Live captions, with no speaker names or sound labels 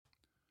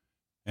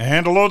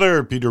And hello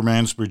there, Peter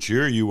Mansbridge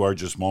here. You are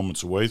just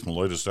moments away from the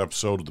latest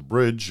episode of The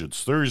Bridge.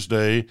 It's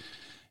Thursday.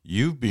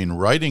 You've been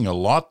writing a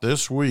lot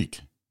this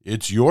week.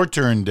 It's your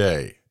turn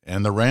day,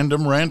 and the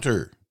Random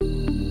Ranter.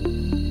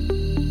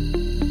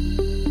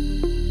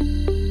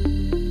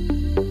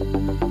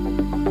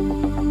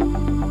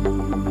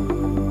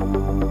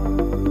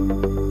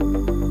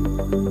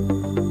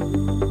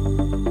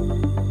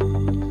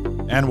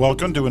 And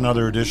welcome to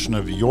another edition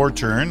of Your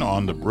Turn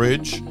on The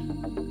Bridge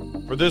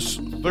for this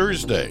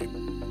Thursday.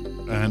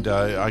 And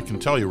I can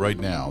tell you right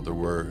now, there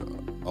were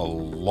a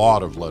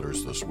lot of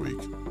letters this week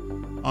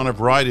on a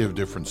variety of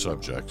different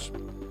subjects.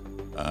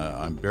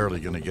 I'm barely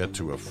going to get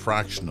to a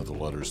fraction of the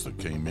letters that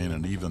came in,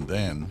 and even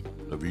then,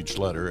 of each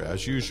letter,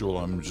 as usual,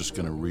 I'm just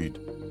going to read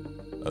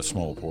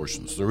small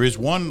portions. There is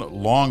one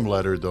long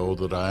letter, though,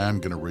 that I am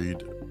going to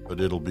read, but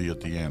it'll be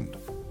at the end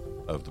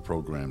of the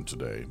program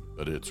today.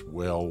 But it's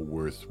well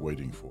worth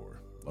waiting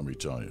for, let me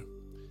tell you.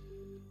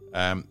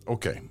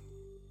 Okay,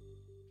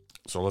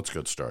 so let's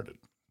get started.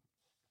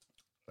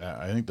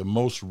 I think the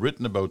most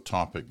written about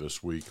topic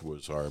this week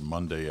was our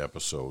Monday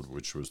episode,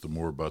 which was the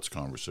Moore Butts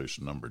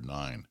conversation number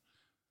 9,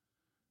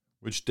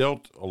 which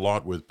dealt a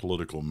lot with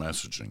political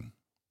messaging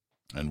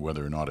and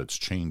whether or not it's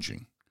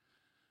changing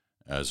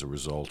as a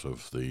result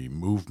of the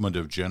movement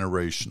of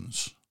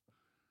generations,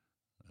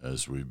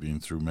 as we've been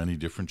through many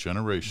different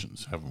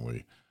generations, haven't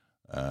we,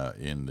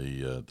 in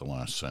the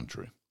last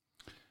century.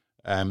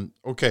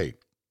 Okay,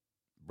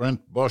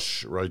 Brent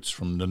Bush writes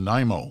from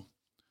Nanaimo.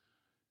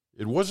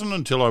 It wasn't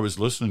until I was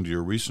listening to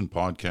your recent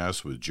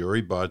podcast with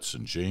Jerry Butts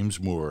and James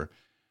Moore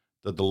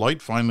that the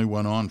light finally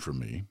went on for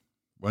me.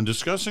 When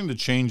discussing the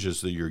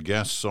changes that your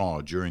guests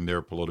saw during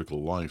their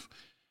political life,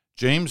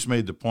 James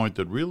made the point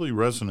that really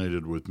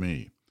resonated with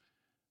me.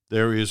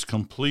 There is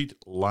complete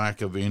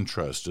lack of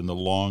interest in the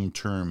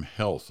long-term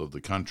health of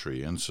the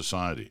country and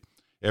society.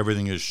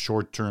 Everything is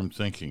short-term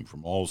thinking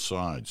from all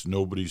sides.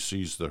 Nobody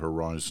sees the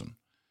horizon.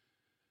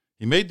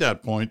 He made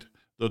that point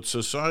that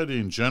society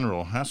in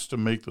general has to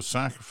make the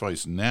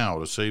sacrifice now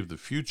to save the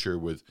future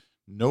with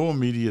no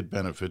immediate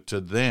benefit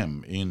to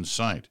them in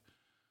sight.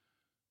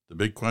 The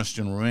big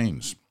question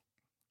remains,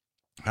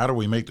 how do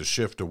we make the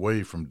shift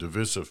away from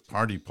divisive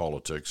party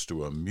politics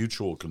to a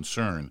mutual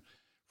concern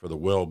for the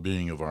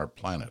well-being of our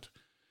planet?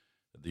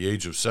 At the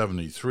age of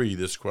 73,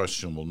 this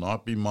question will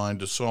not be mine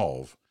to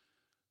solve,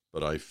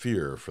 but I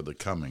fear for the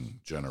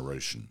coming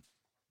generation.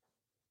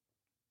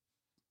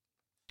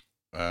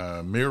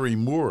 Mary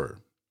Moore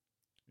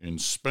in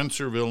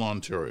Spencerville,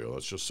 Ontario.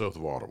 That's just south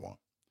of Ottawa.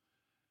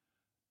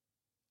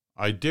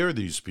 I dare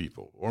these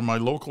people, or my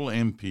local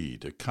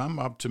MP, to come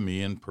up to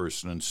me in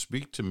person and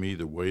speak to me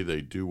the way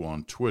they do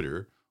on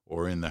Twitter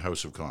or in the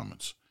House of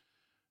Commons.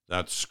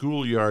 That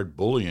schoolyard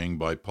bullying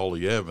by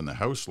Poilievre in the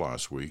House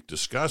last week,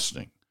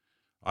 disgusting.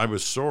 I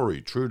was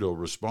sorry Trudeau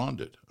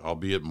responded,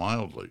 albeit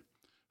mildly.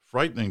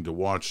 Frightening to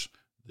watch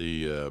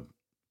the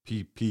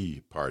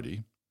PP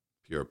party,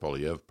 Pierre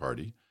Poilievre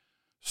party,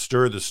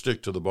 stir the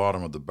stick to the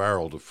bottom of the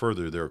barrel to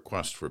further their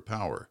quest for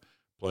power,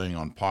 playing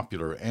on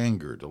popular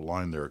anger to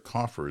line their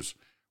coffers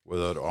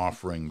without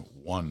offering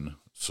one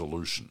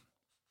solution.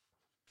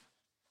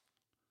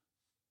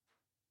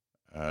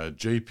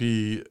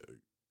 J.P.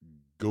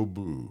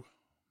 Godbout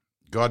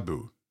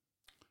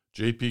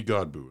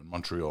in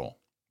Montreal.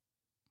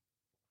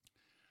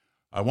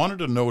 I wanted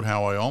to note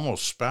how I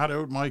almost spat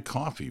out my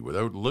coffee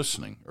while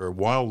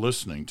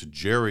listening to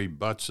Jerry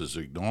Butts'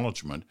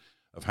 acknowledgement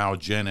of how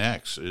Gen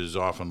X is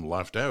often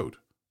left out.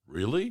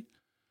 Really?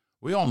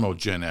 We all know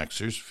Gen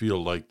Xers feel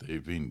like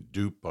they've been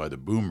duped by the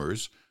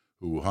boomers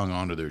who hung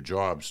on to their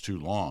jobs too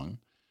long,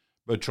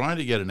 but trying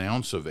to get an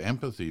ounce of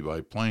empathy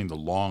by playing the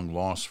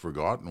long-lost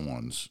forgotten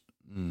ones,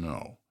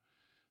 no.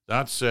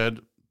 That said,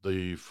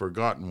 the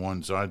forgotten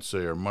ones I'd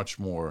say are much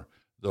more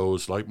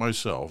those like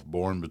myself,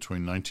 born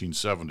between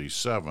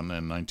 1977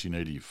 and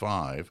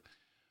 1985,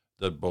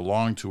 that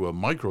belong to a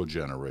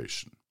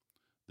microgeneration,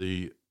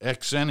 the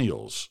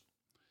Xennials.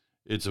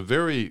 It's a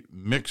very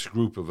mixed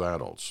group of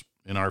adults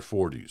in our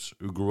 40s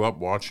who grew up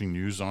watching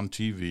news on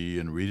TV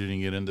and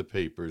reading it in the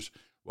papers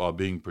while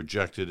being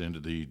projected into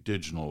the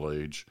digital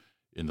age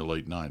in the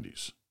late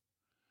 90s.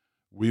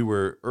 We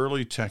were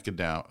early tech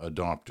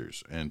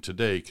adopters and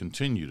today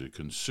continue to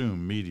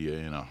consume media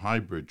in a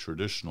hybrid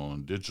traditional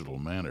and digital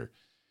manner.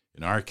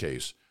 In our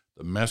case,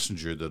 the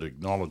messenger that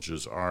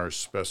acknowledges our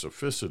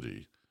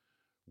specificity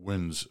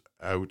wins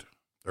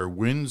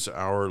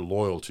our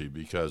loyalty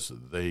because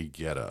they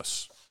get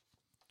us.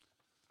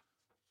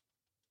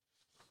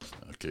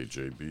 Okay,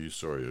 JB,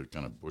 sorry I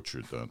kind of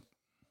butchered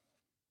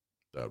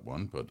that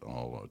one, but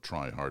I'll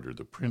try harder.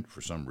 The print,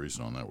 for some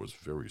reason, on that was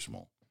very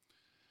small.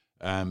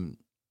 Tim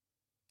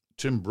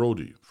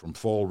Brody from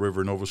Fall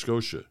River, Nova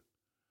Scotia.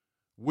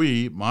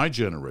 We, my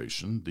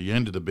generation, the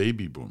end of the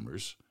baby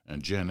boomers,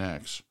 and Gen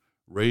X,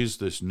 raised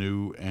this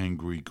new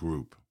angry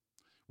group.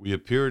 We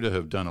appear to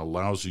have done a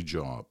lousy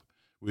job.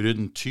 We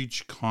didn't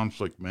teach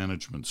conflict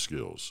management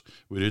skills.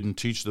 We didn't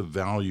teach the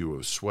value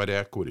of sweat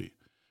equity.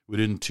 We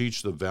didn't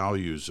teach the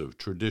values of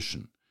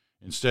tradition.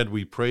 Instead,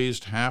 we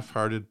praised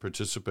half-hearted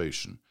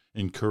participation,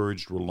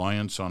 encouraged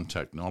reliance on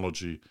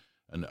technology,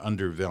 and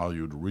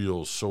undervalued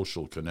real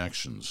social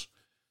connections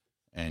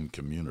and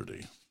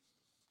community.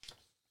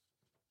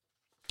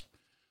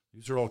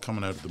 These are all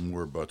coming out of the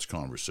Moore Butts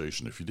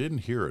conversation. If you didn't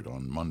hear it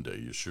on Monday,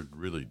 you should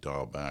really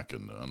dial back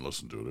and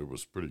listen to it. It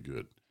was pretty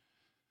good.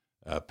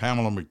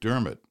 Pamela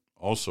McDermott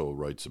also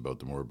writes about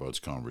the Moore Butts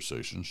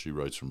conversation. She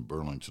writes from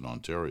Burlington,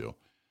 Ontario.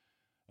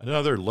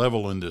 Another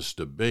level in this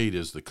debate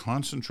is the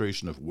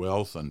concentration of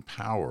wealth and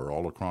power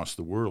all across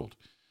the world.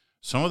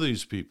 Some of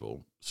these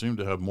people seem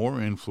to have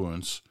more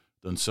influence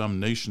than some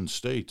nation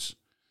states.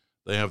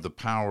 They have the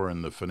power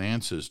and the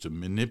finances to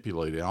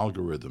manipulate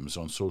algorithms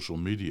on social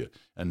media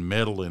and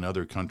meddle in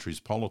other countries'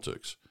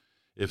 politics.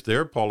 If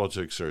their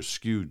politics are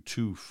skewed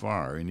too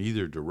far in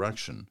either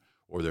direction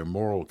or their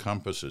moral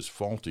compass is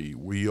faulty,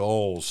 we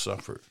all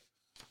suffer.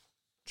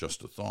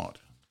 Just a thought.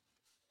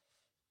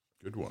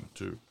 Good one,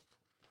 too.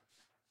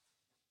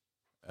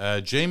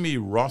 Jamie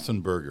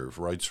Rothenberger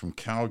writes from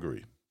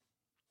Calgary.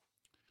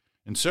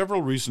 In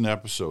several recent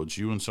episodes,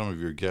 you and some of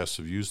your guests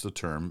have used the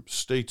term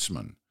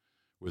statesman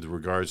with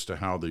regards to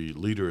how the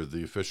leader of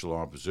the official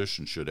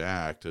opposition should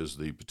act as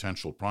the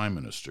potential prime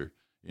minister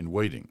in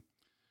waiting.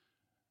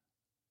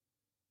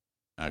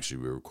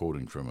 Actually, we were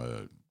quoting from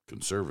a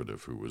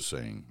conservative who was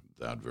saying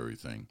that very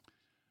thing.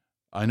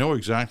 I know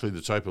exactly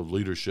the type of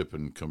leadership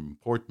and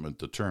comportment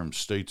the term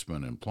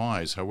statesman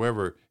implies.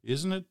 However,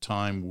 isn't it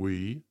time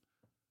we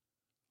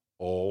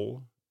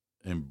all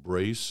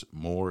embrace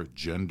more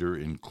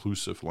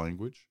gender-inclusive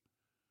language?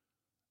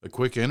 A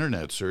quick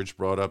internet search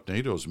brought up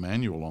NATO's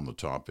manual on the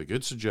topic.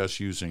 It suggests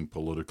using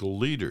political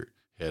leader,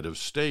 head of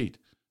state,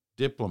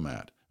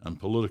 diplomat, and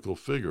political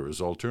figure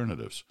as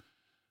alternatives.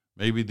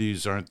 Maybe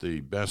these aren't the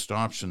best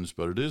options,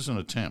 but it is an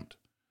attempt.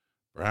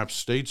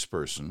 Perhaps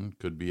statesperson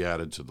could be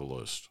added to the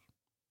list.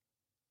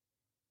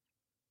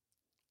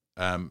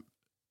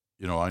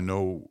 I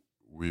know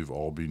we've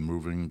all been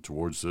moving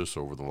towards this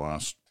over the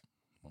last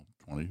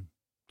 20,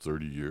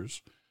 30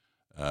 years,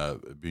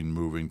 been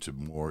moving to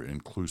more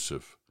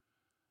inclusive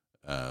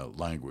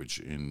language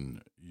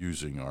in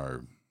using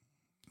our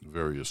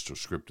various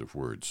descriptive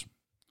words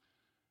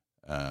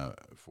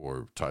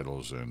for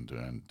titles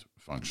and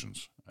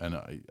functions.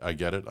 And I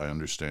get it, I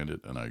understand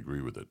it, and I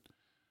agree with it.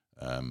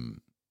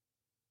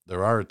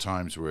 There are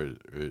times where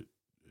it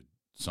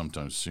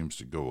sometimes seems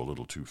to go a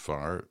little too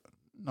far.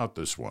 Not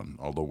this one,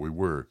 although we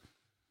were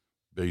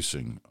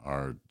basing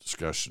our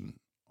discussion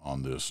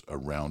on this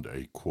around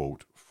a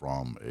quote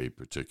from a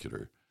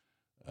particular,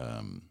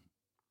 in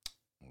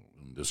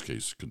this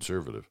case,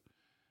 conservative.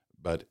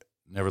 But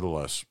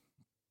nevertheless,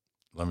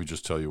 let me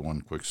just tell you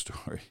one quick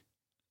story.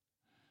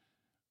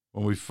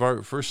 When we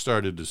first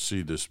started to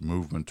see this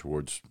movement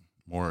towards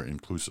more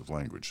inclusive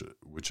language,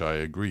 which I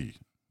agree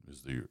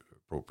is the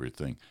appropriate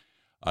thing,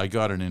 I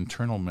got an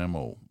internal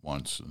memo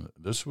once, and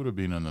this would have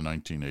been in the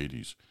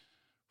 1980s,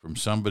 from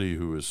somebody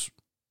who is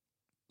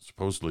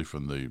supposedly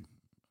from the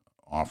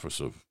Office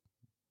of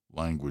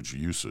Language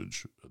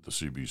Usage at the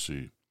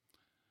CBC.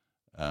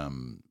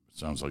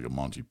 Sounds like a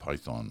Monty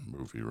Python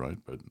movie, right?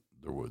 But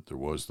there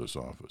was this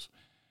office.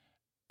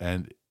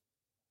 And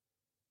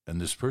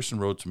this person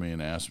wrote to me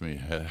and asked me,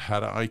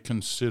 had I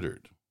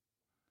considered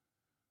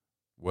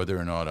whether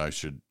or not I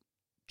should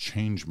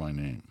change my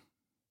name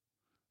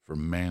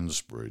from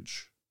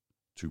Mansbridge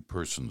to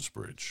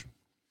Personsbridge.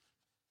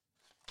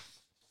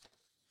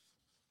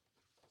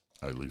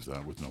 I leave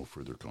that with no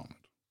further comment.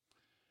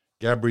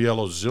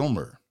 Gabriella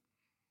Zilmer.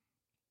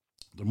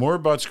 The Moore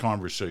Butts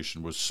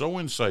conversation was so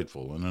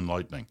insightful and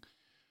enlightening.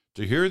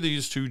 To hear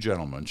these two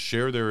gentlemen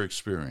share their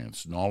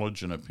experience,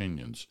 knowledge, and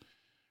opinions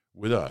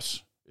with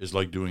us is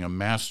like doing a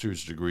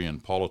master's degree in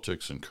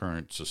politics and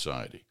current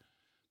society.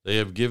 They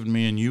have given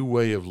me a new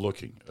way of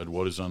looking at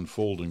what is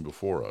unfolding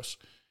before us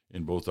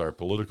in both our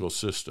political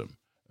system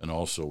and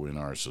also in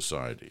our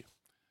society.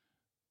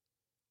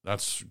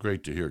 That's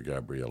great to hear,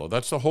 Gabriella.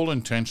 That's the whole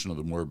intention of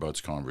the Moore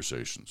Butts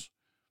conversations.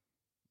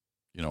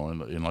 You know,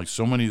 and like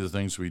so many of the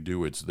things we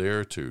do, it's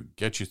there to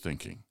get you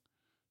thinking.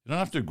 You don't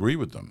have to agree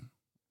with them.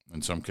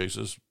 In some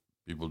cases,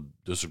 people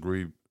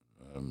disagree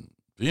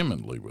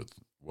vehemently with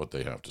what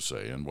they have to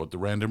say and what the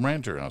Random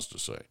Ranter has to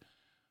say.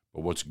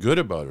 But what's good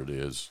about it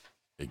is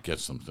it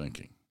gets them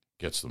thinking,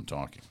 gets them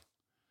talking.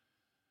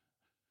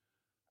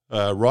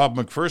 Rob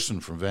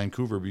McPherson from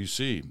Vancouver,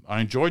 BC.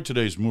 I enjoyed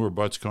today's Moore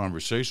Butts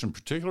conversation,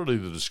 particularly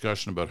the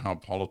discussion about how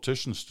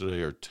politicians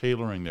today are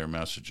tailoring their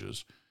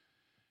messages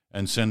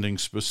and sending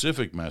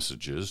specific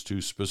messages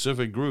to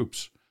specific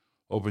groups,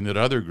 hoping that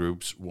other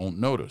groups won't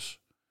notice.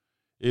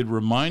 It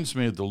reminds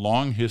me of the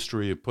long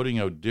history of putting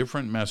out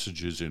different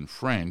messages in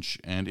French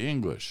and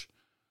English.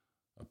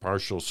 A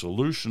partial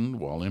solution,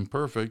 while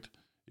imperfect,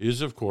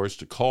 is, of course,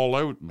 to call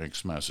out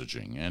mixed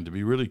messaging and to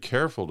be really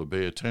careful to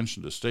pay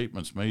attention to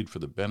statements made for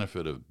the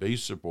benefit of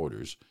base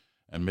supporters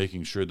and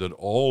making sure that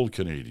all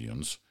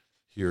Canadians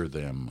hear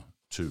them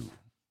too.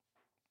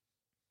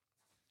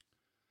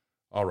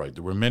 All right,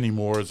 there were many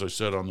more, as I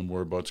said, on the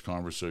Moore Butts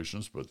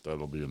conversations, but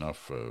that'll be enough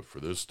for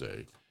this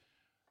day.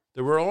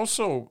 There were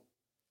also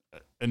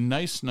a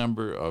nice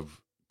number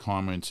of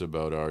comments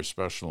about our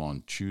special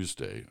on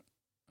Tuesday,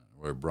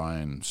 where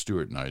Brian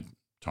Stewart and I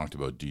talked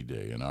about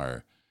D-Day and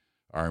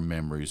our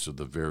memories of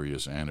the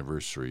various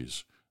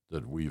anniversaries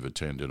that we've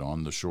attended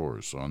on the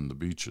shores, on the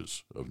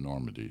beaches of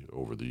Normandy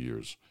over the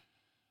years.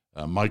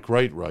 Mike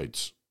Wright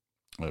writes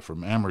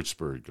from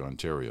Amhertsburg,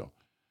 Ontario,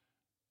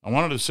 I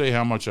wanted to say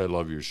how much I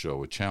love your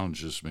show. It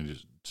challenges me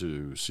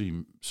to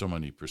see so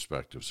many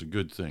perspectives. A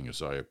good thing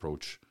as I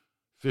approach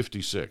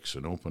 56.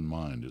 An open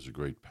mind is a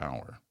great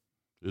power.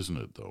 Isn't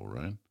it, though,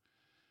 right?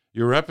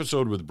 Your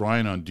episode with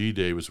Brian on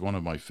D-Day was one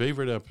of my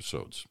favorite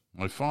episodes.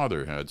 My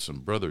father had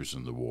some brothers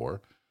in the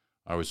war.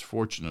 I was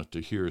fortunate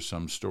to hear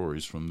some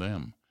stories from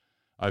them.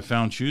 I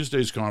found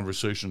Tuesday's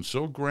conversation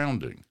so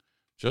grounding,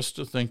 just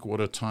to think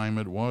what a time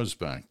it was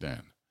back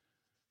then.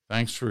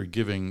 Thanks for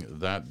giving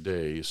that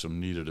day some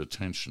needed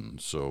attention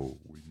so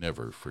we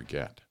never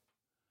forget.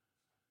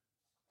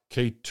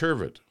 Kate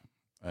Turvitt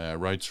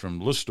writes from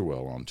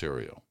Listowel,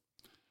 Ontario.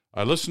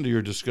 I listened to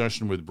your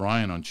discussion with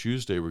Brian on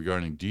Tuesday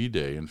regarding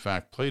D-Day, in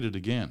fact, played it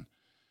again.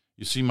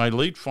 You see, my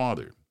late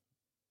father-in-law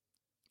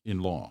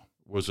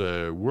was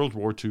a World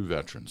War II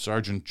veteran,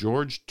 Sergeant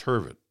George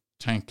Turvitt,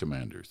 tank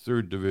commander,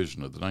 3rd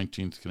Division of the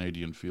 19th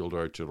Canadian Field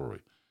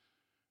Artillery.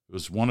 He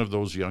was one of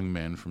those young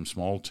men from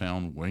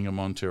small-town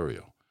Wingham,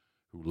 Ontario,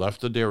 who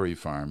left the dairy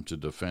farm to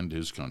defend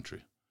his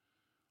country.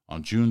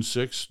 On June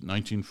 6,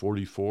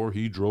 1944,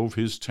 he drove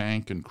his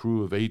tank and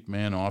crew of 8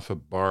 men off a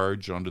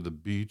barge onto the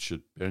beach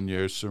at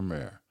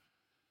Bagnères-sur-Mer.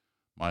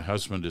 My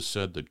husband has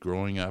said that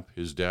growing up,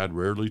 his dad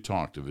rarely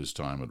talked of his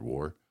time at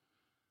war,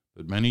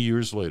 but many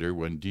years later,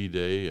 when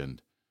D-Day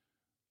and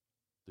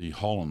the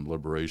Holland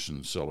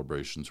Liberation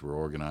celebrations were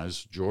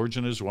organized, George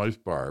and his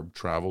wife Barb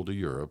traveled to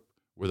Europe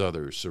with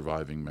other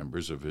surviving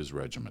members of his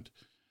regiment.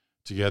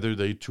 Together,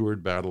 they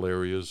toured battle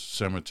areas,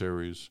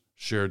 cemeteries,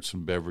 shared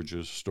some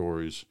beverages,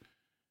 stories,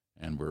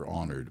 and were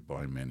honored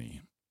by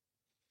many.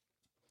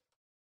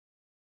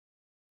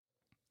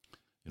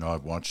 You know,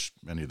 I've watched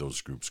many of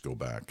those groups go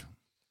back,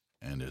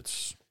 and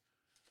it's,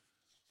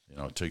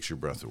 it takes your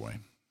breath away.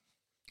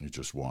 You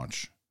just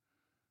watch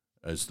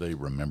as they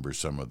remember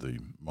some of the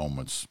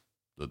moments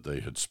that they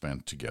had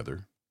spent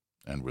together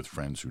and with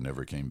friends who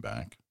never came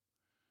back.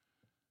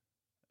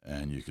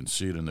 And you can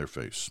see it in their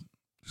face.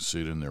 You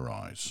see it in their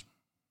eyes.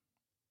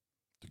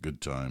 The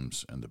good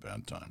times and the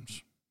bad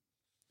times.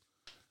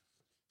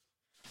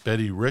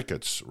 Betty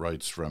Ricketts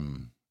writes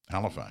from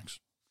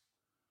Halifax.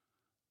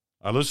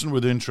 I listened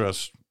with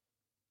interest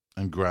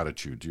and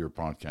gratitude to your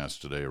podcast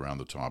today around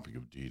the topic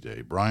of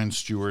D-Day. Brian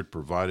Stewart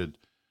provided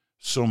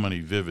so many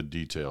vivid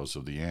details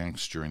of the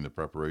angst during the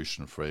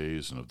preparation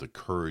phase and of the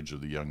courage of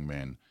the young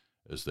men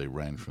as they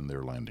ran from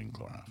their landing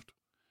craft.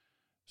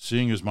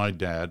 Seeing as my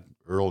dad,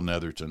 Earl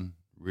Netherton,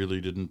 really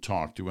didn't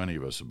talk to any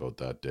of us about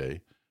that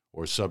day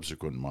or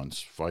subsequent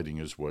months fighting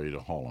his way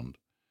to Holland,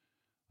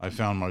 I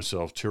found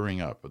myself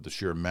tearing up at the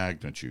sheer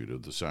magnitude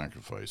of the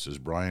sacrifice. As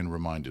Brian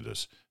reminded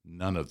us,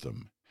 none of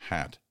them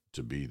had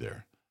to be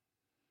there.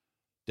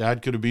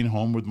 Dad could have been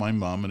home with my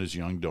mom and his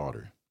young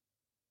daughter.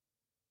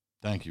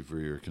 Thank you for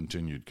your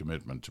continued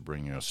commitment to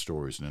bringing us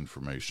stories and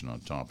information on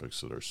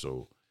topics that are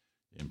so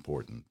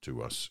important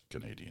to us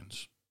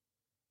Canadians.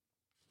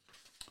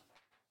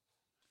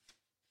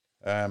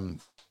 A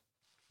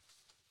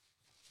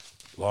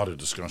lot of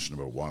discussion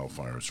about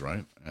wildfires,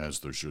 right? As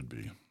there should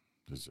be.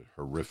 It's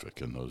horrific,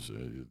 and those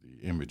the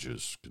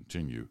images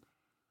continue.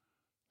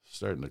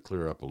 Starting to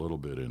clear up a little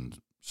bit in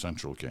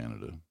central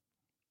Canada,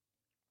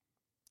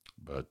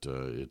 but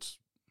it's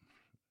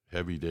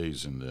heavy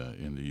days in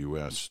the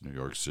U.S., New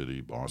York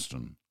City,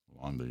 Boston,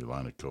 along the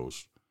Atlantic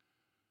coast.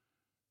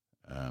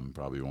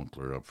 Probably won't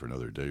clear up for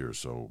another day or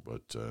so,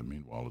 but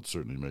meanwhile, it's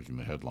certainly making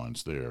the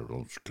headlines there.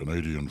 Those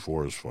Canadian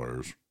forest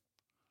fires.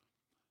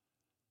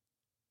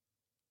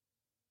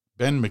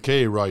 Ben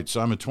McKay writes,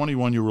 I'm a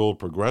 21-year-old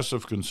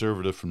progressive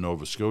conservative from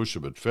Nova Scotia,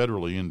 but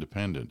federally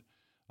independent.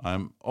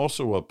 I'm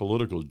also a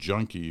political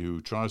junkie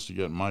who tries to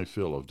get my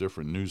fill of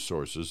different news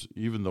sources,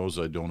 even those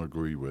I don't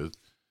agree with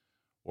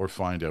or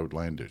find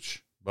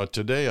outlandish. But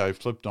today I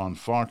flipped on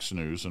Fox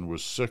News and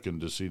was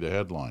sickened to see the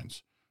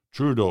headlines.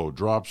 Trudeau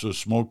drops a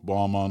smoke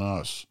bomb on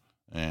us,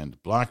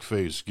 and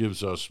blackface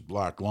gives us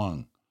black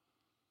lung.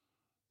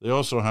 They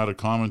also had a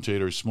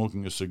commentator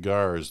smoking a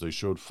cigar as they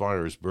showed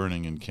fires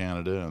burning in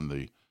Canada and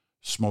the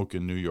smoke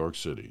in New York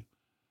City.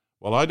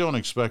 While I don't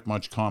expect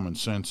much common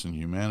sense and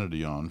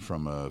humanity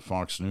from a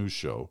Fox News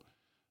show,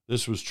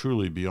 this was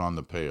truly beyond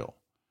the pale.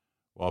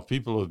 While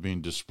people have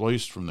been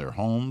displaced from their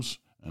homes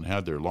and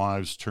had their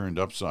lives turned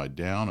upside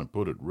down and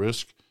put at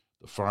risk,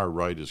 the far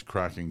right is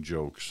cracking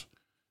jokes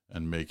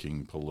and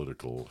making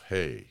political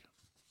hay.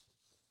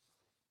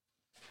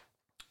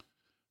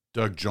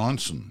 Doug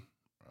Johnson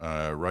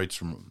writes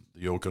from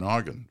the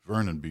Okanagan,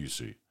 Vernon,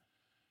 BC.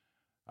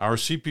 Our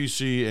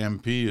CPC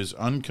MP is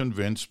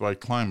unconvinced by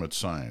climate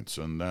science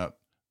and that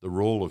the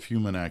role of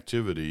human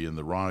activity in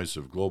the rise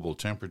of global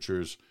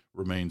temperatures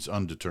remains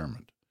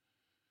undetermined.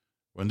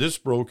 When this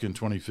broke in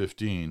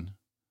 2015,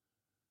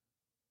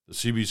 the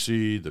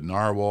CBC, the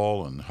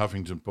Narwhal, and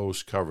Huffington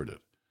Post covered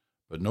it.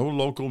 but no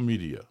local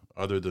media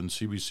other than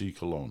CBC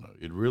Kelowna.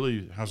 It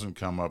really hasn't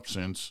come up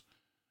since,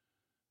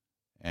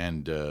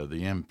 and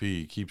the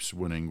MP keeps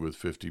winning with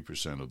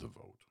 50% of the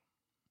vote.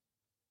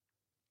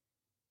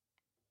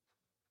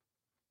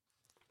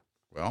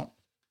 Well,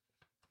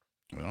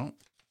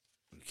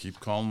 keep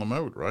calling them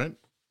out, right?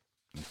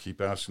 And keep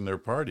asking their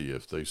party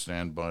if they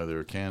stand by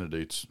their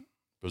candidate's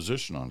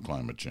position on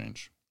climate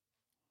change.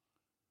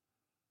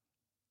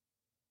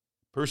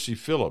 Percy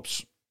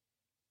Phillips,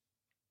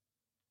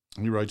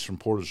 he writes from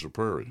Portage la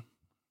Prairie.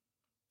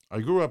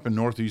 I grew up in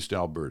northeast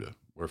Alberta,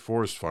 where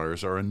forest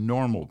fires are a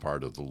normal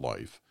part of the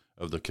life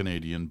of the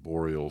Canadian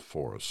boreal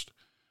forest.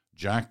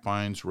 Jack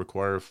pines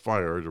require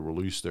fire to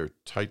release their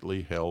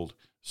tightly held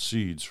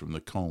seeds from the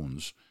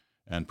cones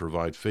and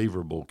provide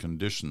favorable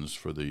conditions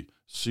for the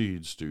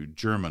seeds to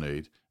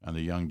germinate and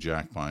the young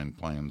jack pine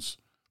plants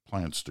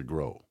to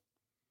grow.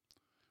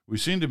 We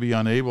seem to be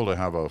unable to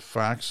have a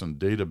facts and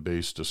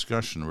data-based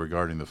discussion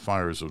regarding the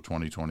fires of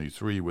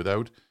 2023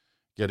 without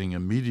getting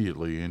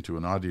immediately into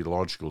an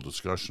ideological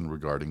discussion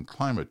regarding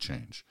climate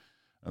change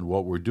and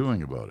what we're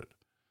doing about it.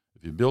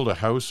 If you build a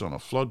house on a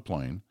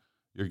floodplain,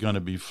 you're going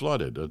to be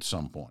flooded at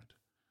some point.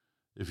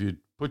 If you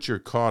put your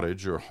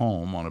cottage or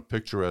home on a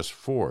picturesque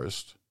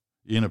forest,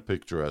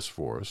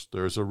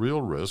 there's a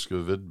real risk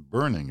of it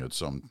burning at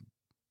some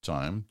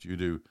time due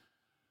to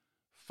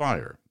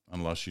fire,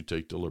 unless you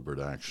take deliberate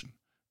action.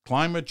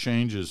 Climate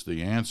change is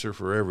the answer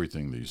for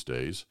everything these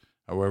days.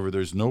 However,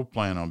 there's no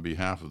plan on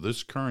behalf of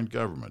this current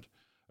government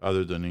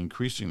other than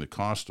increasing the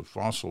cost of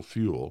fossil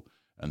fuel,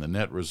 and the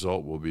net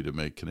result will be to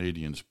make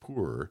Canadians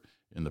poorer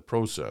in the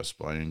process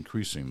by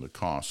increasing the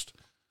cost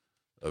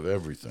of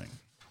everything.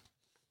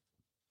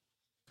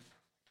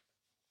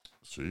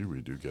 See,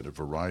 we do get a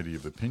variety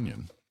of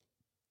opinion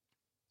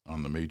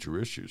on the major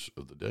issues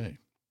of the day.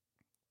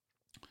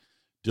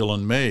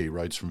 Dylan May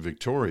writes from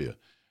Victoria,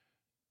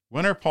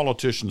 when are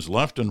politicians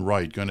left and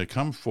right going to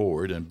come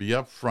forward and be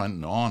upfront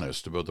and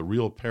honest about the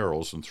real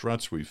perils and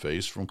threats we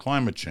face from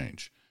climate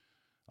change?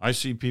 I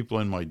see people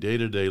in my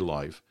day-to-day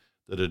life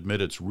that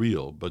admit it's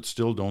real, but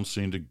still don't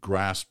seem to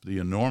grasp the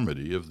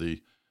enormity of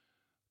the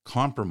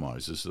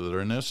compromises that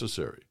are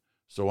necessary.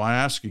 So I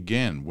ask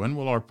again, when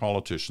will our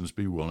politicians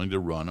be willing to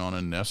run on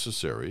a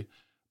necessary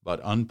but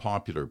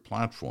unpopular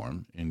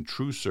platform in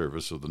true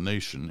service of the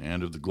nation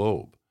and of the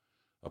globe?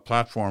 A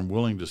platform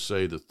willing to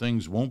say that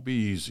things won't be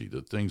easy,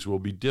 that things will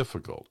be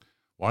difficult.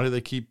 Why do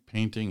they keep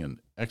painting an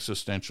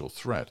existential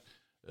threat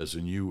as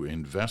a new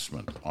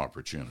investment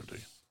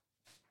opportunity?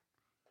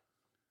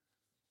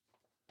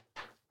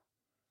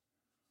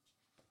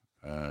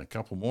 A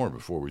couple more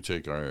before we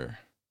take our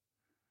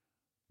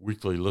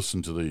weekly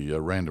listen to the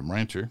Random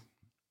Ranter,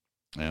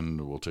 and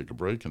we'll take a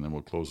break, and then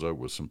we'll close out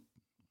with a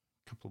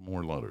couple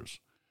more letters.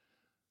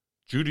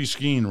 Judy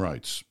Skeen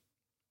writes,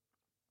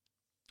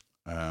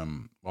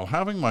 while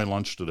having my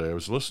lunch today, I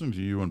was listening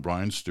to you and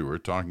Brian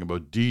Stewart talking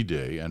about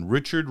D-Day and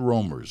Richard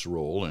Romer's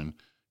role in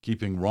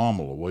keeping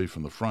Rommel away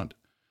from the front.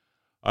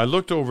 I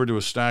looked over to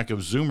a stack of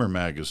Zoomer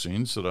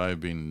magazines that I have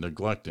been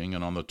neglecting,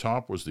 and on the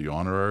top was the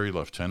Honorary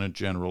Lieutenant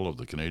General of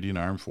the Canadian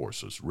Armed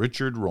Forces,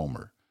 Richard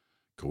Romer.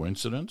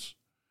 Coincidence?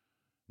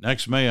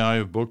 Next May, I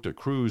have booked a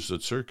cruise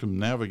that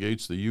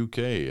circumnavigates the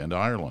UK and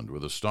Ireland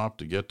with a stop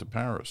to get to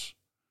Paris.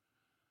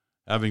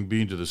 Having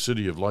been to the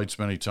City of Lights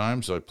many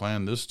times, I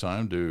plan this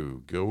time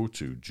to go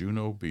to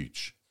Juno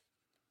Beach.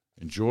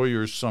 Enjoy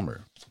your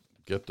summer.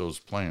 Get those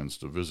plans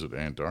to visit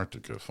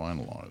Antarctica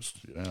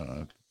finalized.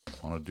 Yeah,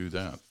 I want to do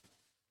that.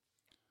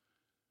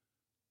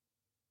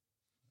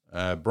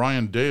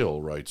 Brian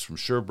Dale writes from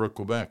Sherbrooke,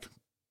 Quebec.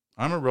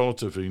 I'm a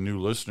relatively new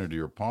listener to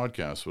your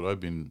podcast, but I've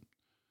been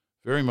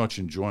very much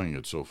enjoying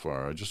it so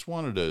far. I just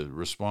wanted to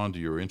respond to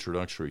your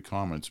introductory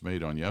comments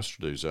made on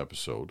yesterday's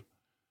episode.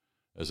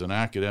 As an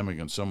academic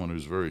and someone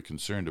who's very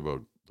concerned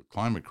about the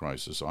climate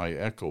crisis, I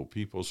echo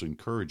people's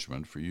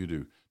encouragement for you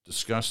to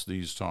discuss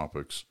these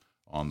topics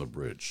on the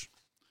bridge.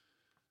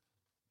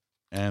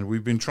 And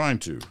we've been trying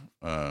to,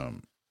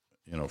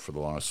 for the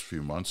last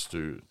few months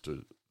to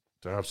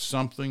have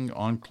something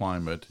on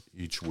climate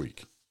each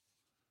week.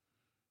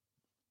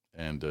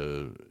 And,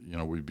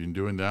 we've been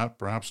doing that,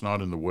 perhaps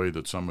not in the way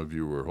that some of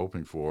you were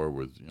hoping for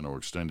with,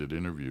 extended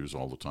interviews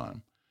all the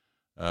time.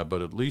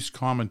 But at least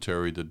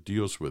commentary that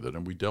deals with it.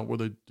 And we dealt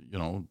with it,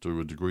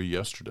 to a degree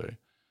yesterday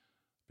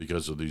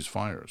because of these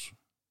fires.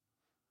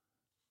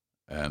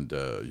 And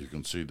you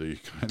can see the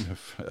kind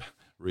of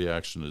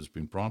reaction that's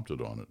been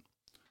prompted on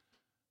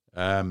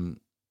it.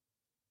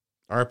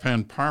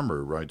 Arpan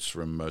Palmer writes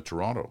from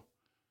Toronto.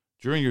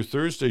 During your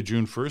Thursday,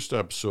 June 1st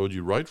episode,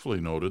 you rightfully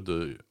noted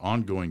the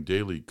ongoing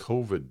daily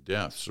COVID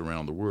deaths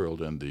around the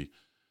world and the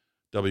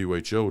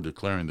WHO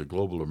declaring the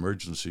global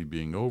emergency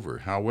being over.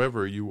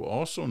 However, you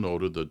also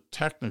noted that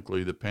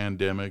technically the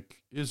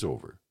pandemic is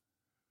over.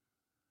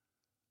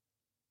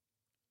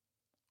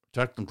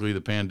 Technically,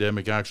 the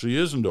pandemic actually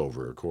isn't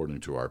over, according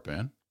to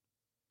Arpan.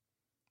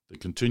 The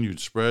continued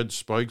spread,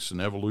 spikes,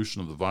 and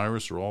evolution of the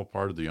virus are all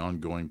part of the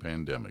ongoing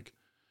pandemic.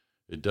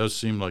 It does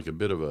seem like a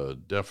bit of a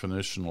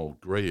definitional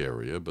gray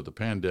area, but the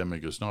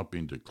pandemic has not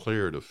been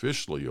declared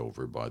officially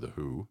over by the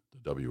WHO,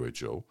 the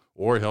WHO,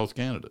 or Health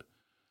Canada.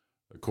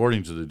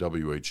 According to the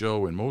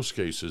WHO, in most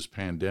cases,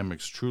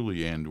 pandemics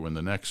truly end when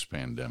the next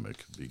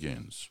pandemic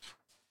begins.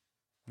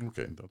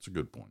 Okay, that's a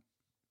good point.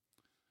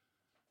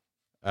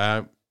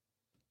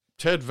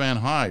 Ted Van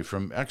High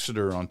from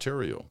Exeter,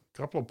 Ontario. A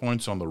couple of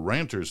points on the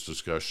Ranter's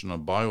discussion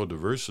on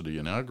biodiversity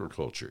in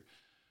agriculture.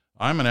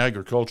 I'm an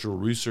agricultural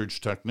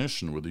research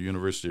technician with the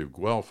University of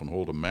Guelph and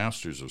hold a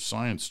Master's of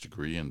Science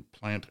degree in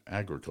plant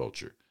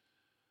agriculture.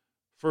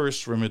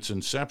 First, from its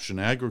inception,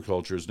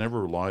 agriculture has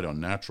never relied on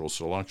natural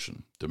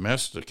selection.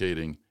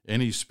 Domesticating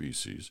any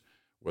species,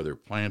 whether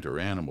plant or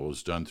animal,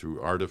 is done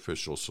through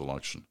artificial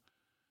selection.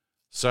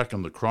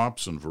 Second, the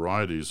crops and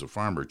varieties a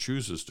farmer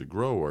chooses to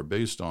grow are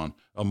based on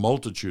a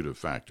multitude of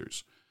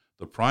factors.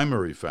 The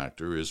primary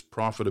factor is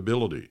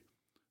profitability.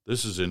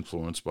 This is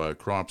influenced by a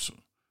crop's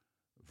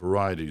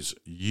varieties'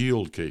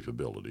 yield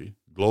capability,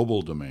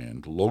 global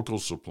demand, local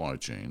supply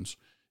chains,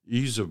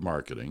 ease of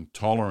marketing,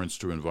 tolerance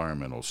to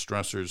environmental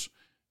stressors,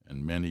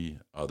 and many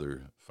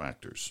other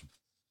factors.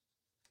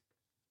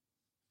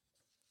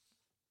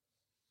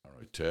 All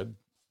right, Ted,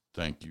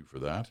 thank you for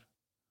that.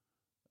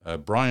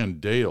 Brian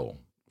Dale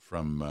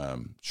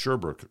from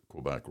Sherbrooke,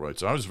 Quebec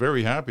writes, I was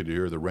very happy to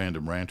hear the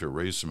Random Ranter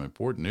raise some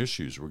important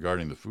issues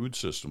regarding the food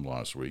system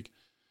last week.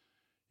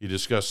 He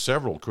discussed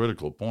several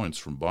critical points,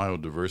 from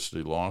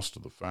biodiversity loss to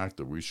the fact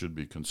that we should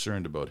be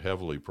concerned about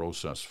heavily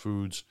processed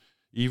foods,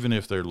 even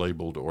if they're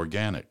labeled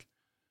organic.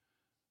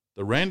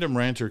 The Random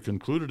Ranter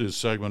concluded his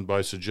segment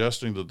by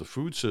suggesting that the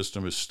food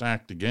system is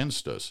stacked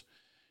against us.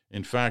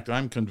 In fact,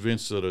 I'm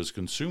convinced that as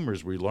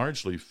consumers, we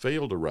largely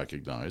fail to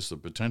recognize the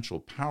potential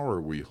power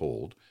we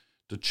hold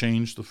to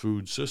change the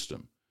food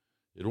system.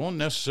 It won't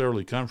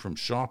necessarily come from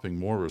shopping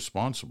more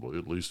responsibly,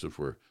 at least if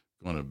we're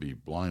going to be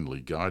blindly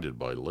guided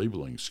by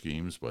labeling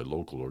schemes by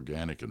local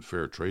organic and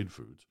fair trade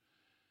foods,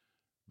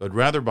 but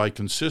rather by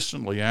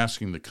consistently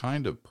asking the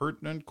kind of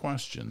pertinent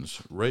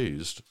questions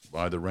raised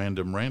by the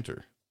Random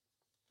Ranter.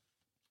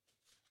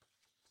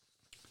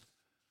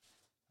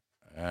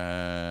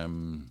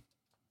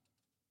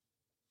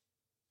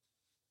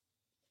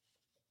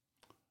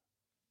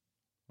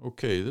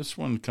 Okay, this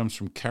one comes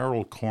from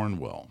Carol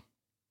Cornwell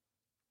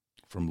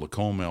from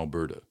Lacombe,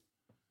 Alberta.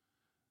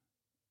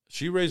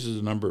 She raises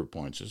a number of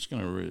points. I'm just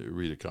going to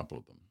read a couple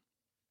of them.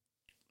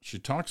 She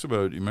talks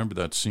about, you remember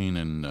that scene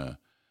in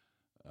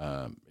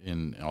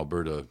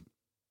Alberta,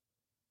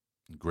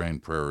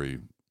 Grand Prairie,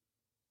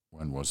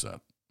 when was that?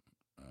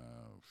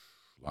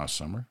 Last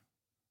summer?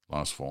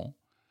 Last fall?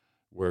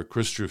 Where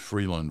Chrystia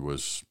Freeland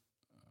was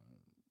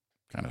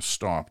kind of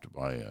stopped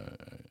by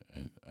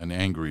an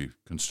angry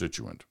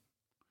constituent.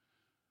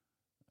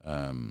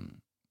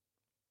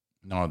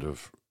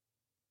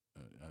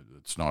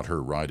 It's not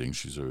her riding.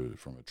 She's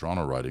from a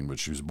Toronto riding, but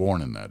she was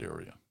born in that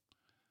area.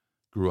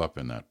 Grew up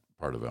in that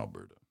part of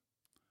Alberta.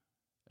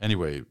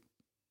 Anyway,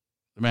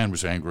 the man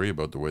was angry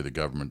about the way the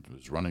government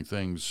was running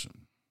things,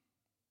 and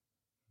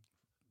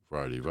a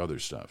variety of other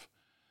stuff.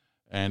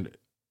 And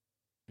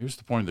here's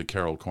the point that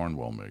Carol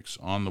Cornwell makes.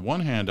 On the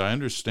one hand, I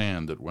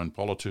understand that when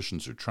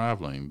politicians are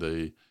traveling,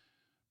 they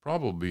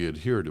probably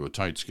adhere to a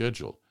tight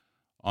schedule.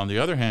 On the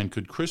other hand,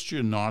 could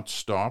Christian not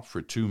stop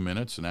for 2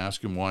 minutes and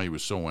ask him why he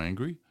was so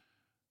angry?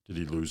 Did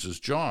he lose his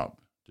job?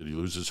 Did he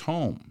lose his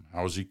home?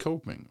 How is he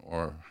coping?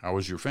 Or how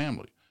is your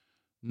family?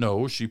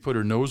 No, she put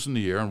her nose in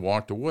the air and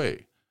walked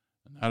away.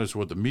 And that is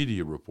what the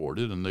media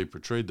reported, and they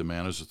portrayed the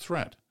man as a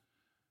threat.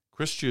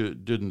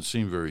 Christian didn't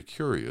seem very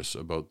curious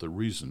about the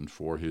reason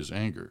for his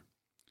anger.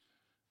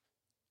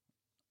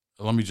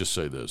 Let me just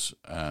say this.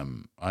 I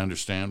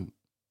understand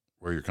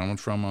where you're coming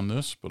from on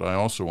this, but I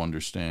also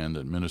understand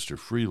that Minister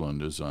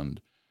Freeland is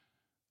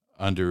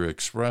under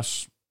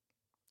express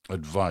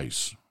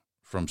advice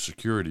from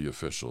security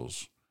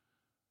officials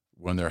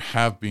when there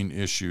have been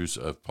issues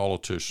of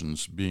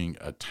politicians being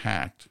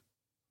attacked,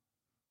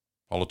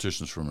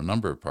 politicians from a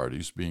number of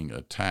parties being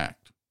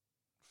attacked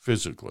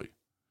physically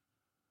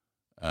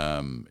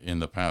in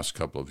the past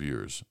couple of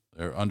years.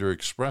 They're under the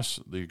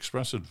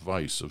express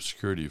advice of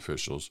security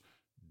officials,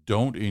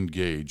 don't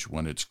engage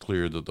when it's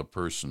clear that the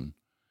person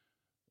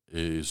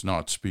is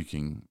not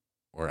speaking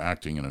or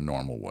acting in a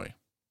normal way.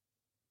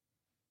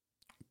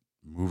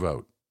 Move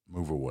out,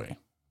 move away.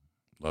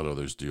 Let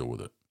others deal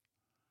with it.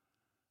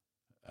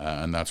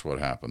 And that's what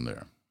happened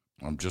there.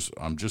 I'm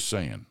just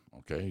saying,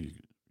 okay?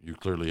 You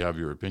clearly have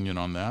your opinion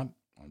on that.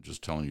 I'm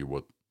just telling you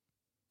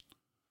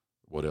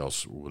what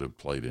else would have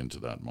played into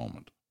that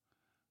moment.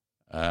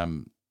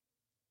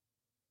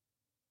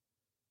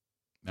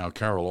 Now,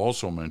 Carol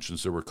also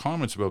mentions there were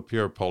comments about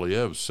Pierre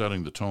Poilievre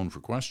setting the tone for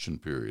question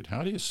period.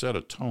 How do you set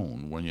a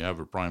tone when you have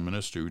a prime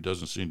minister who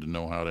doesn't seem to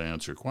know how to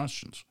answer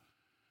questions?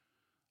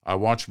 I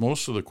watched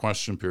most of the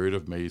question period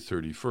of May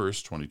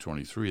 31st,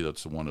 2023.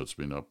 That's the one that's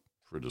been up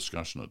for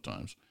discussion at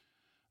times.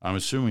 I'm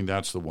assuming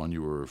that's the one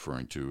you were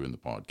referring to in the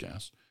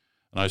podcast.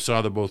 And I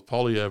saw that both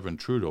Poilievre and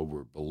Trudeau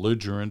were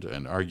belligerent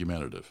and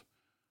argumentative.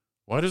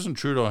 Why doesn't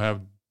Trudeau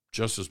have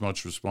just as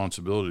much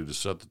responsibility to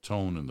set the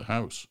tone in the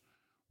House.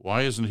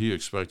 Why isn't he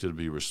expected to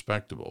be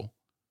respectable,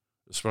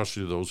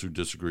 especially those who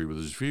disagree with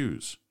his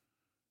views?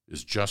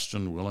 Is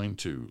Justin willing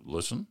to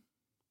listen?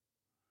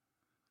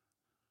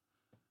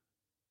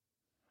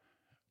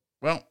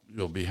 Well,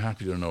 you'll be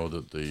happy to know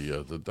that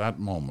that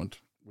moment,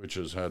 which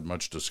has had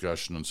much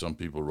discussion and some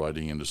people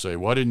writing in to say,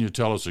 why didn't you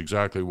tell us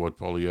exactly what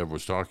Poilievre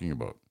was talking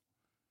about?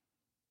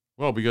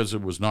 Well, because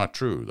it was not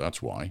true,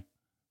 that's why.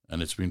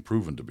 And it's been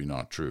proven to be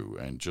not true.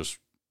 And just,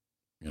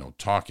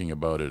 talking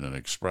about it and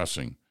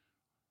expressing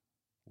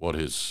what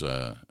his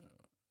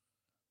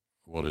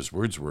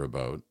words were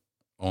about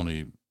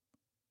only,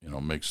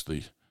 makes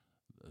the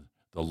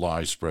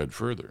lie spread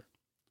further.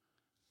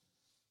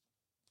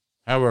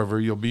 However,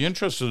 you'll be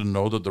interested to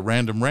know that the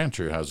Random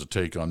Ranter has a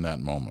take on that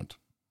moment.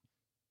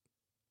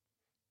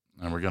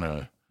 And we're going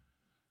to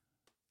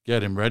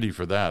get him ready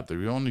for that.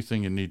 The only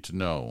thing you need to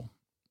know,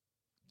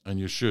 and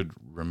you should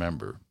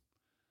remember,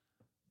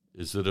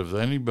 is that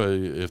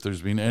if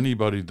there's been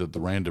anybody that the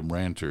Random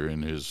Ranter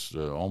in his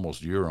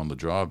almost year on the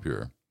job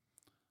here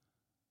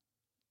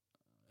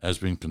has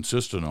been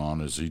consistent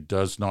on, is he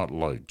does not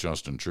like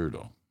Justin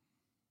Trudeau.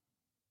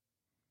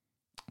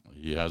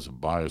 He has a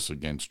bias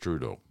against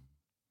Trudeau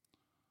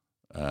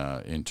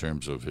in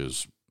terms of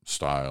his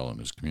style and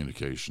his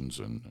communications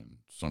and in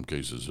some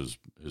cases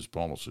his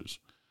policies.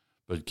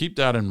 But keep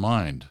that in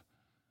mind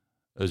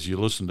as you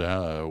listen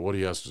to what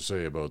he has to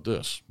say about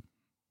this.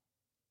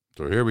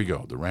 So here we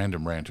go, the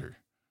Random Ranter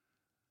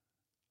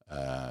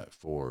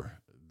for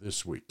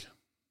this week.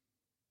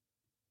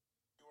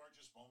 You are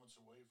just moments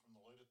away from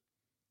the latest.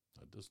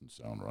 That doesn't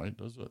sound right,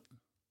 does it?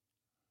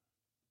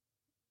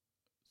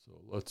 So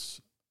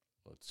let's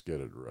get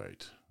it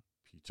right,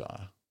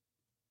 Peter.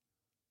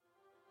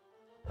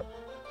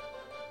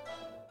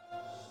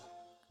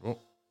 Oh,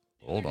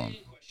 hold on.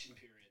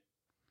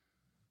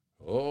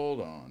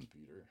 Hold on,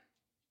 Peter.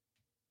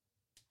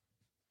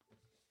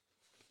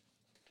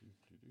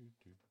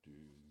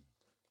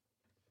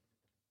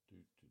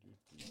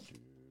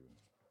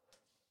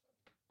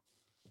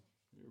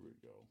 Here we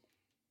go.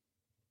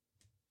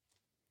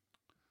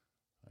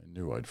 I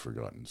knew I'd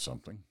forgotten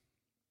something.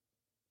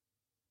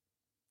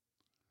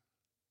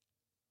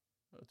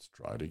 Let's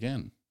try it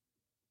again.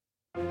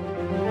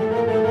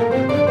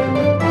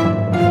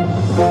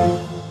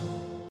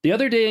 The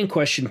other day in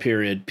question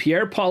period,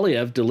 Pierre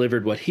Poilievre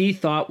delivered what he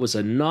thought was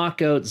a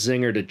knockout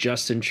zinger to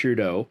Justin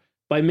Trudeau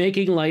by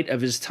making light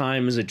of his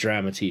time as a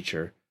drama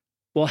teacher.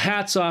 Well,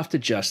 hats off to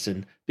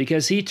Justin,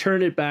 because he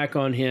turned it back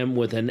on him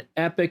with an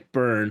epic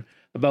burn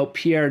about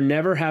Pierre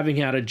never having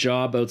had a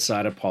job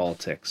outside of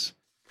politics.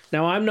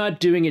 Now, I'm not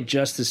doing it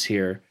justice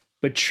here,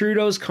 but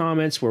Trudeau's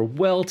comments were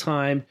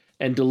well-timed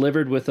and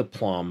delivered with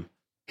aplomb.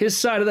 His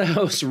side of the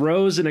house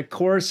rose in a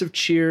chorus of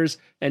cheers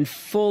and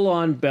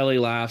full-on belly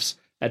laughs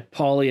at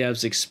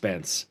Poilievre's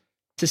expense.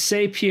 To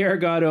say Pierre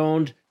got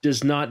owned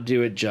does not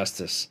do it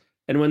justice,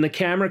 and when the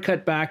camera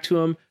cut back to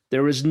him,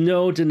 there was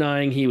no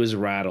denying he was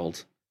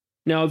rattled.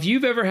 Now, if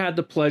you've ever had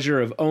the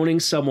pleasure of owning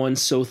someone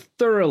so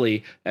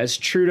thoroughly as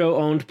Trudeau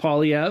owned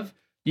Poilievre,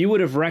 you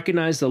would have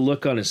recognized the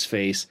look on his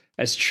face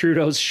as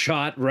Trudeau's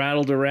shot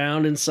rattled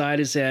around inside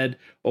his head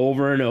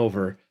over and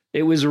over.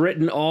 It was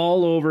written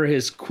all over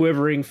his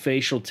quivering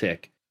facial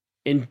tic.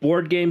 In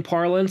board game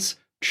parlance,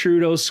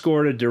 Trudeau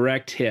scored a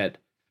direct hit.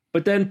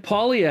 But then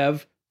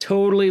Poilievre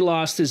totally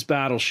lost his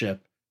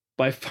battleship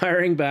by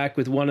firing back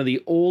with one of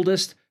the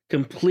oldest,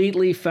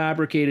 completely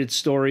fabricated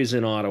stories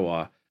in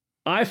Ottawa.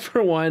 I,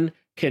 for one,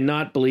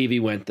 cannot believe he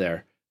went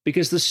there,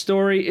 because the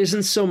story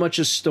isn't so much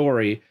a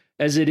story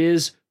as it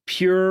is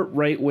pure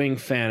right-wing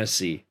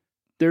fantasy.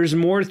 There's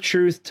more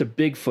truth to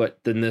Bigfoot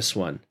than this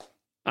one.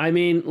 I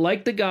mean,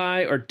 like the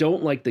guy or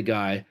don't like the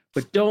guy,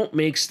 but don't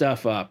make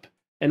stuff up.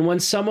 And when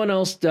someone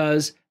else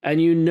does,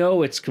 and you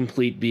know it's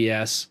complete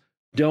BS,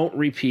 don't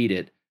repeat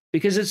it,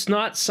 because it's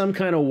not some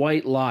kind of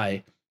white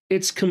lie.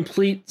 It's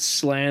complete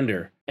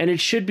slander, and it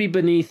should be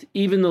beneath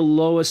even the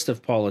lowest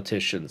of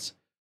politicians.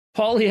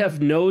 Poilievre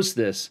knows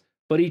this,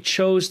 but he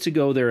chose to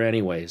go there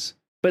anyways.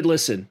 But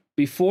listen,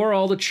 before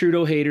all the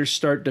Trudeau haters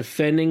start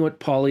defending what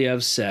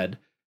Poilievre said,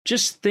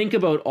 just think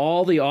about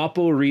all the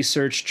Oppo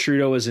research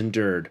Trudeau has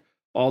endured,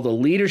 all the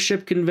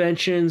leadership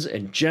conventions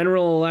and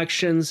general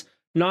elections,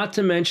 not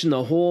to mention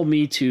the whole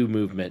Me Too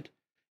movement.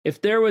 If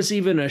there was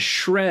even a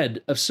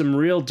shred of some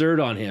real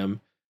dirt on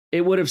him,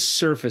 it would have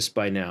surfaced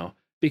by now,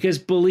 because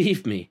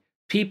believe me,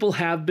 people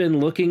have been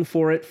looking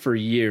for it for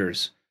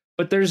years.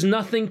 But there's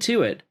nothing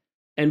to it.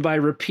 And by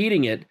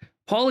repeating it,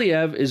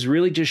 Poilievre is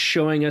really just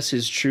showing us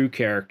his true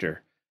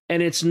character.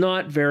 And it's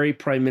not very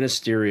prime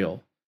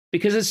ministerial.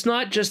 Because it's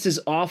not just his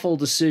awful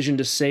decision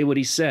to say what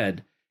he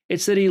said.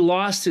 It's that he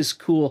lost his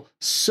cool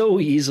so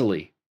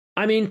easily.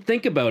 I mean,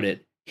 think about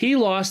it. He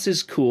lost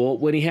his cool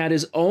when he had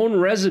his own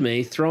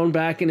resume thrown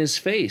back in his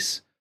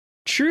face.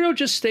 Trudeau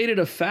just stated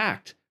a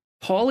fact.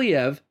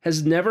 Poilievre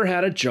has never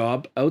had a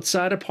job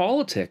outside of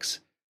politics.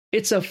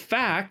 It's a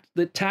fact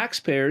that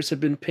taxpayers have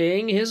been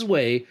paying his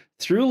way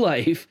through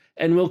life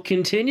and will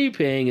continue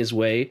paying his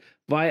way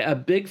via a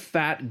big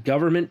fat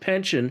government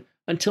pension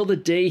until the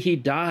day he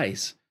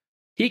dies.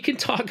 He can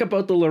talk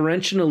about the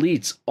Laurentian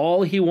elites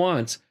all he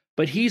wants,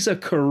 but he's a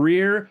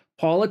career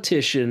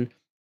politician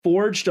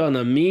forged on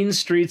the mean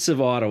streets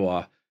of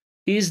Ottawa.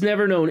 He's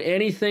never known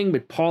anything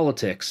but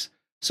politics.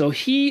 So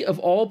he, of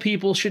all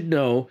people, should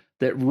know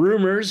that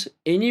rumors,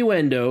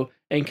 innuendo,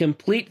 and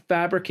complete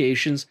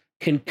fabrications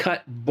can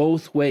cut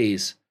both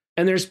ways.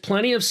 And there's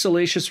plenty of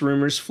salacious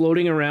rumors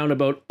floating around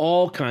about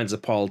all kinds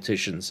of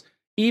politicians,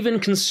 even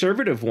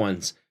conservative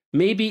ones,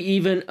 maybe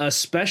even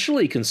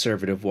especially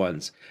conservative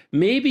ones,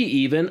 maybe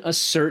even a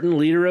certain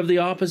leader of the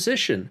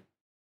opposition.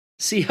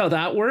 See how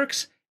that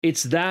works?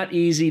 It's that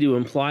easy to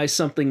imply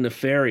something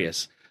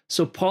nefarious.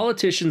 So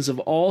politicians of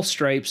all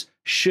stripes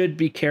should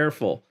be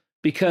careful,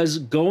 because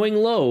going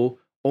low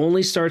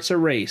only starts a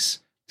race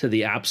to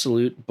the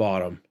absolute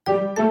bottom.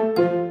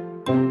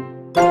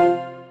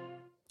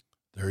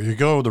 There you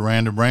go, the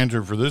Random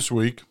Ranter for this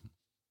week.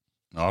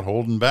 Not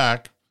holding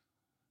back.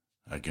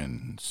 I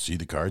can see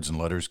the cards and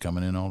letters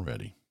coming in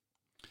already.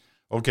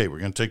 Okay, we're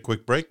going to take a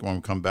quick break. When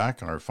we come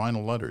back, our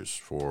final letters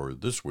for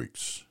this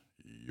week's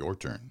Your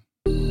Turn.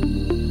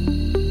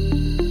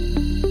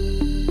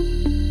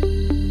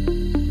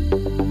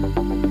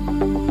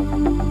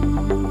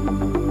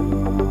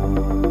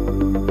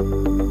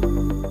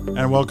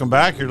 And welcome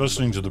back. You're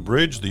listening to The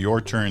Bridge, the Your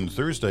Turn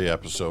Thursday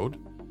episode,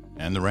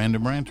 and the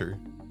Random Ranter.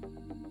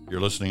 You're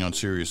listening on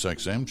Sirius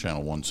XM,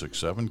 channel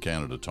 167,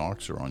 Canada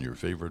Talks, or on your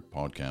favorite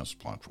podcast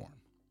platform.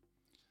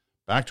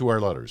 Back to our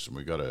letters, and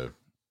we got a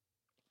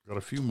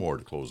few more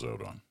to close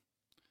out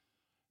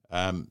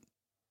on.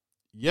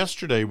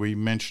 Yesterday, we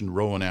mentioned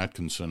Rowan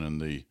Atkinson in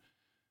the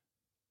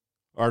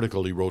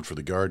article he wrote for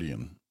The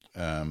Guardian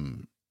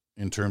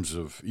in terms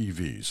of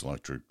EVs,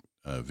 electric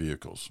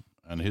vehicles.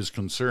 And his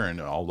concern,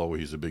 although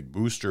he's a big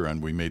booster,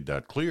 and we made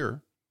that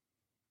clear,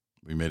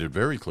 we made it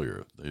very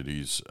clear that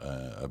he's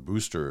a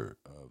booster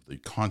of the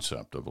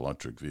concept of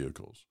electric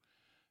vehicles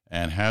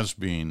and has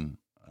been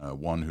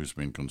one who's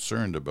been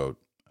concerned about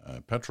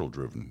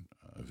petrol-driven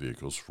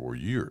vehicles for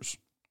years.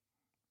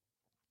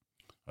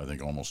 I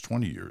think almost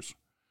 20 years.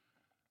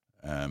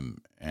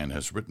 And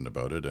has written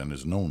about it and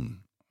is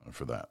known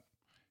for that.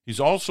 He's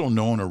also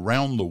known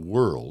around the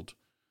world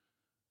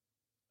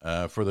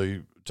for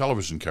the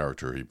television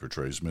character he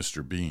portrays,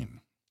 Mr.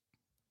 Bean.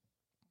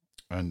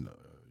 And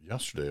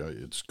yesterday,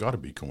 it's got to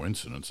be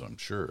coincidence, I'm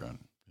sure,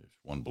 and if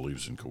one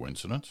believes in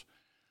coincidence,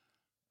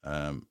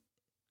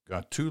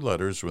 got 2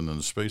 letters within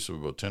the space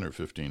of about 10 or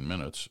 15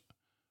 minutes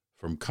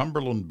from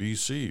Cumberland,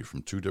 BC,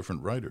 from 2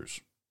 different writers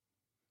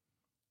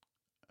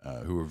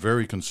who were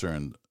very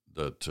concerned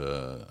that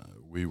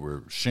we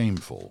were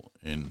shameful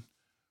in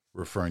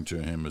referring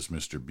to him as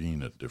Mr.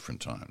 Bean at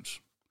different times.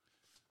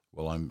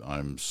 Well,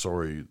 I'm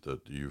sorry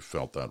that you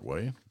felt that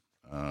way.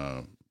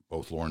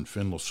 Both Lauren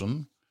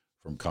Finlayson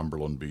from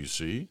Cumberland,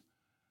 BC,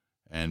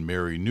 and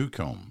Mary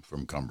Newcomb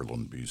from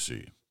Cumberland,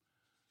 BC.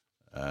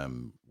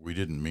 We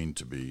didn't mean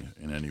to be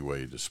in any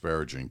way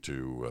disparaging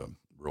to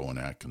Rowan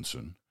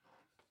Atkinson,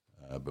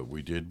 but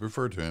we did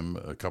refer to him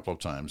a couple of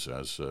times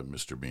as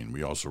Mr. Bean.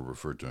 We also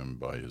referred to him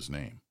by his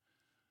name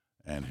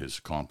and his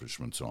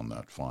accomplishments on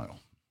that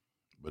file.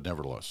 But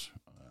nevertheless,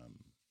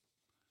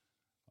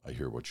 I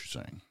hear what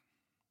you're saying.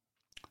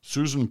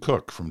 Susan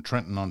Cook from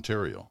Trenton,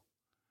 Ontario.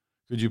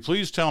 Could you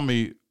please tell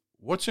me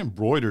what's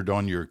embroidered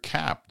on your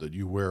cap that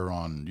you wear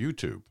on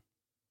YouTube?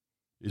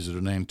 Is it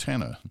an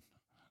antenna?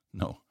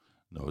 No,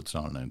 it's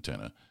not an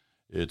antenna.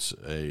 It's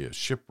a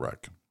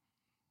shipwreck.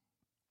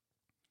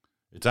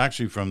 It's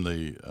actually from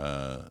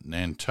the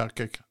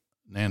Nantucket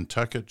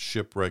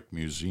Shipwreck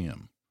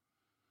Museum.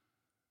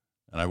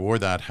 And I wore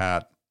that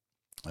hat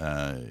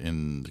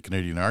in the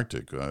Canadian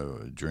Arctic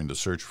during the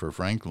search for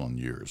Franklin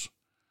years.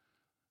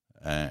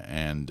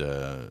 And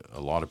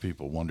a lot of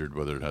people wondered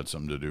whether it had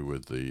something to do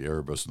with the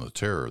Erebus and the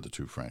Terror, the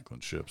 2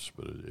 Franklin ships,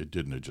 but it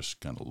didn't. It just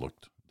kind of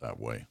looked that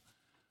way.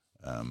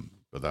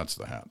 But that's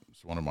the hat.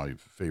 It's one of my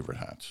favorite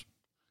hats.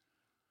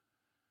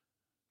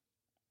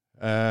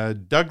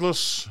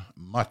 Douglas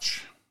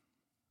Much.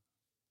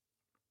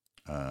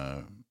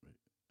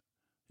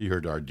 He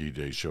heard our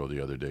D-Day show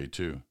the other day,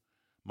 too.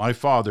 My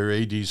father,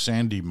 A.D.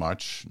 Sandy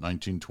Much,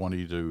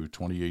 1920 to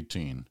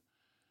 2018,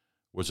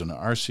 was an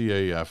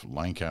RCAF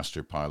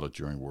Lancaster pilot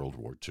during World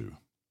War II.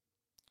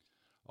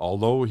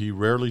 Although he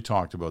rarely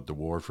talked about the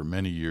war for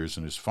many years,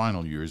 in his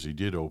final years he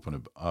did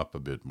open up a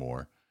bit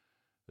more.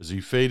 As he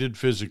faded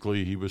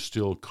physically, he was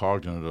still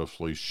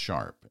cognitively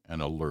sharp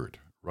and alert,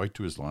 right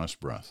to his last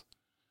breath.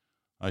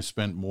 I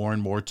spent more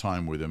and more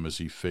time with him as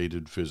he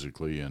faded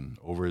physically, and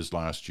over his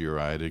last year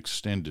I had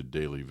extended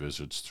daily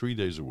visits 3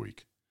 days a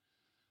week.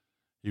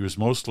 He was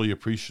mostly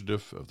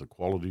appreciative of the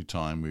quality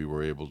time we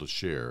were able to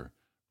share,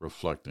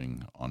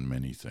 reflecting on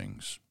many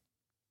things.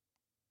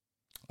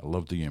 I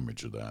love the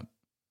image of that,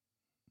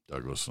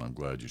 Douglas, and I'm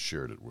glad you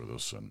shared it with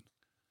us. And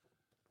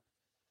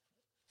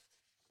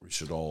we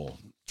should all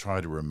try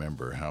to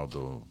remember how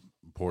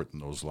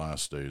important those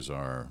last days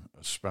are,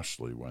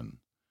 especially when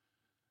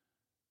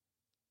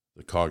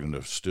the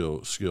cognitive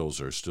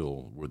skills are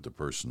still with the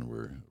person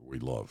we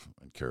love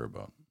and care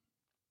about.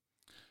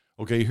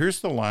 Okay, here's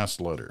the last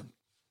letter.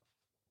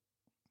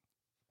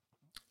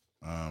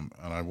 And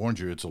I warned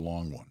you it's a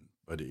long one,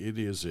 but it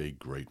is a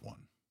great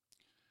one.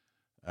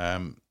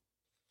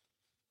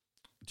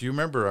 Do you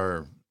remember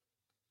our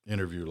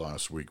interview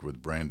last week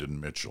with Brandon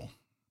Mitchell?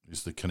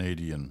 He's the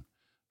Canadian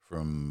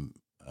from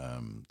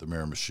the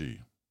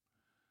Miramichi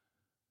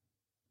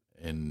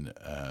in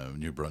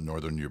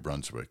northern New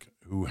Brunswick,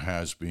 who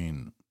has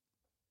been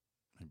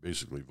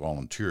basically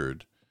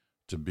volunteered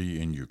to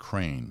be in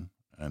Ukraine,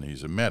 and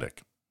he's a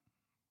medic.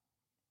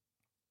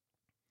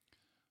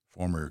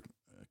 Former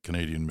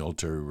Canadian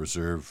Military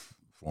Reserve,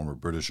 former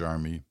British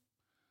Army.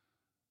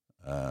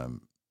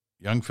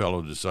 Young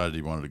fellow decided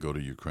he wanted to go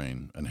to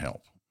Ukraine and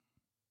help.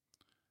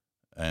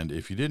 And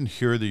if you didn't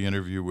hear the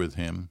interview with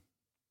him,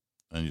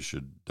 then you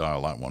should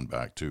dial that one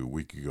back too.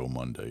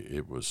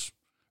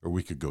 A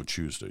week ago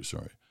Tuesday,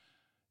 sorry.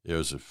 It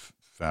was a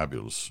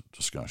fabulous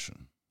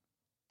discussion.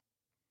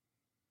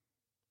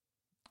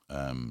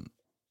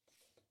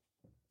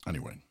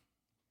 Anyway,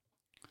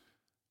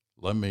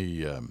 let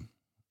me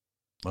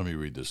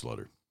read this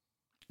letter.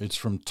 It's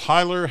from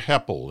Tyler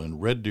Heppel in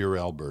Red Deer,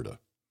 Alberta.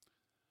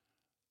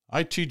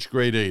 I teach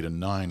grade 8 and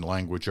 9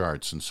 language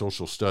arts and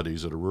social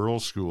studies at a rural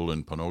school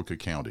in Ponoka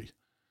County.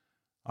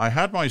 I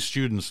had my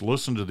students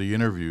listen to the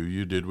interview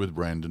you did with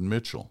Brandon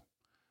Mitchell.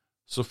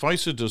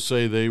 Suffice it to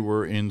say they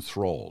were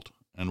enthralled,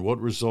 and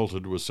what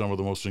resulted was some of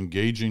the most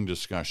engaging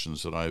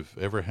discussions that I've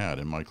ever had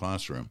in my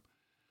classroom.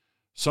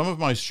 Some of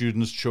my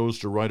students chose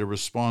to write a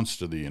response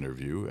to the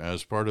interview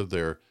as part of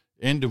their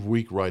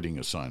end-of-week writing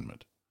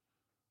assignment.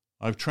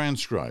 I've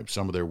transcribed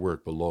some of their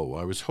work below.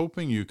 I was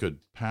hoping you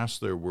could pass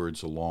their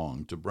words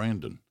along to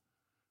Brandon.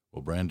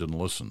 Well, Brandon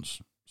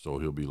listens, so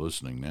he'll be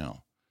listening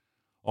now.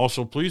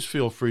 Also, please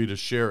feel free to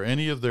share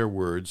any of their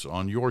words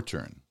on your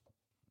turn.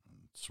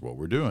 That's what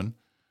we're doing,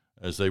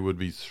 as they would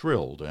be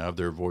thrilled to have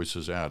their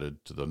voices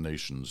added to the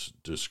nation's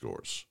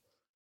discourse.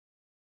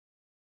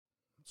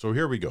 So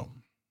here we go.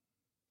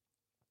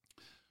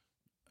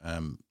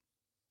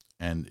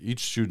 And each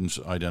student's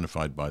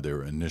identified by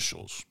their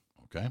initials,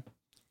 okay?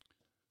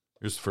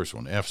 Here's the first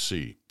one,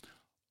 FC.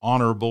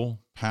 Honorable,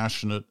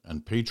 passionate,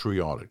 and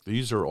patriotic.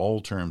 These are all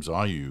terms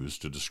I use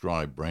to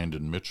describe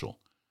Brandon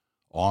Mitchell.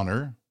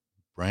 Honor.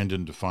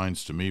 Brandon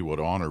defines to me what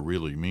honor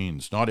really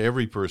means. Not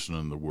every person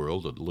in the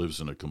world that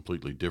lives in a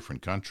completely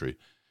different country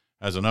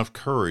has enough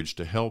courage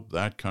to help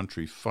that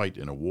country fight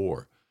in a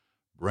war.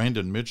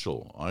 Brandon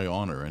Mitchell, I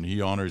honor, and he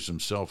honors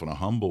himself in a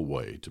humble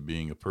way to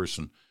being a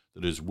person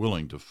that is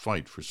willing to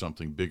fight for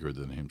something bigger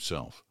than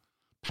himself.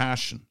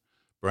 Passion.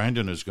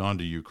 Brandon has gone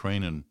to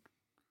Ukraine and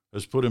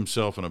has put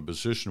himself in a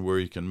position where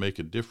he can make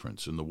a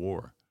difference in the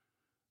war.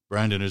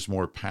 Brandon is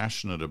more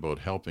passionate about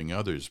helping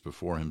others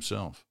before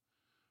himself.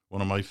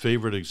 One of my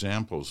favorite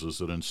examples is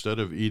that instead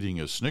of eating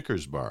a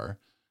Snickers bar,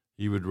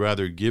 he would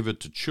rather give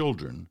it to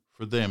children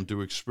for them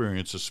to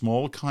experience a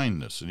small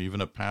kindness and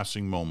even a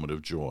passing moment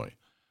of joy.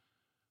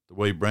 The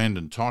way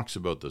Brandon talks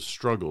about the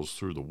struggles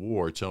through the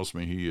war tells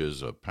me he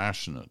is a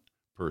passionate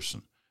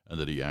person and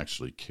that he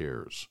actually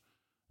cares.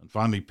 And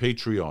finally,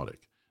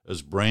 patriotic.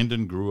 As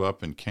Brandon grew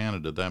up in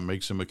Canada, that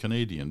makes him a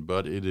Canadian,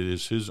 but it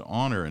is his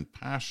honor and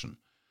passion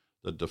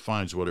that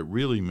defines what it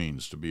really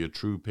means to be a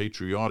true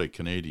patriotic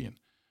Canadian.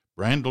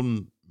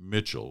 Brandon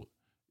Mitchell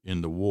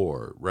in the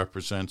war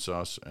represents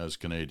us as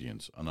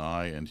Canadians, and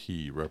I and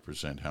he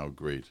represent how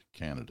great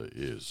Canada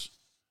is.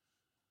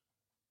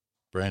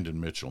 Brandon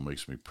Mitchell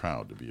makes me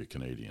proud to be a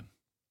Canadian.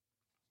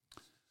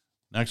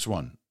 Next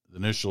one, the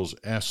initials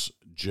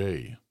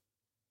SJ.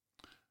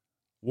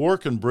 War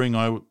can bring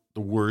out the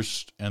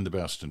worst and the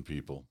best in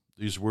people.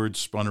 These words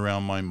spun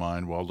around my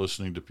mind while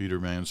listening to Peter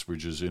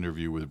Mansbridge's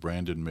interview with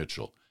Brandon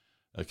Mitchell,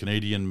 a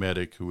Canadian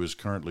medic who is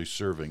currently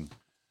serving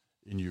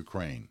in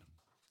Ukraine.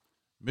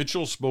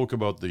 Mitchell spoke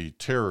about the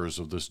terrors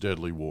of this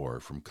deadly war,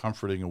 from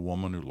comforting a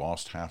woman who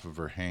lost half of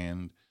her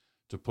hand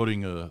to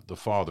putting the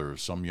father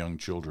of some young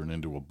children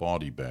into a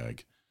body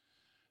bag.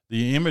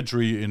 The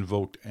imagery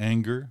invoked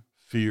anger,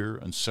 fear,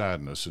 and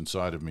sadness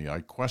inside of me. I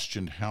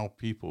questioned how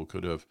people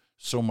could have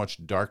so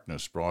much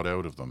darkness brought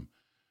out of them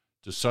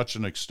to such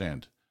an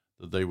extent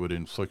that they would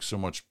inflict so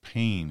much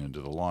pain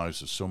into the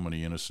lives of so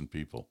many innocent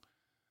people.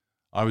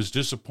 I was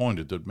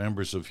disappointed that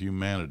members of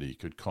humanity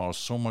could cause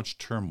so much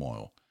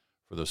turmoil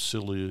for the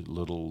silly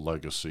little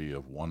legacy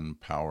of one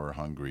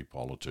power-hungry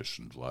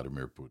politician,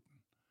 Vladimir Putin.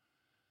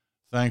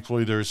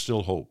 Thankfully, there is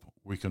still hope.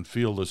 We can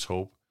feel this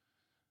hope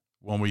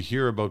when we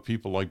hear about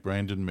people like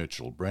Brandon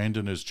Mitchell.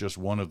 Brandon is just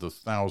one of the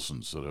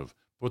thousands that have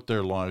put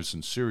their lives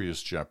in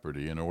serious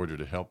jeopardy in order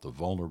to help the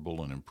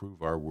vulnerable and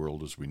improve our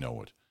world as we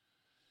know it.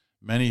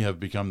 Many have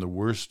become the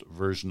worst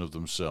version of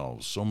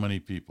themselves. So many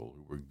people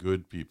who were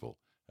good people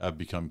have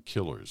become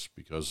killers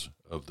because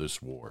of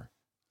this war.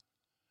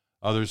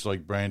 Others,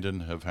 like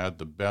Brandon, have had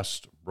the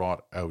best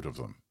brought out of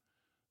them.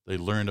 They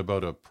learn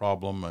about a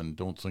problem and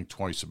don't think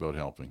twice about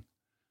helping.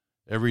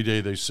 Every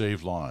day they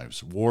save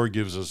lives. War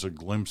gives us a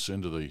glimpse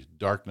into the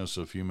darkness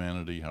of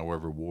humanity.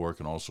 However, war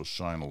can also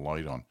shine a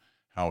light on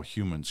how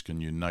humans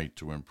can unite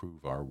to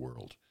improve our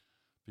world.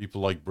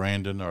 People like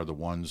Brandon are the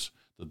ones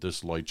that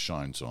this light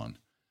shines on.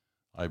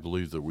 I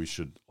believe that we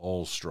should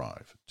all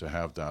strive to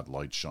have that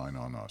light shine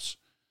on us.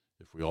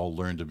 If we all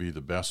learn to be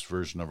the best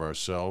version of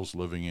ourselves,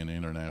 living in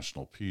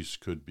international peace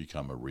could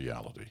become a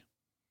reality.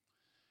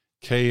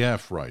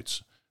 KF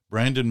writes,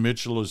 Brandon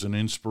Mitchell is an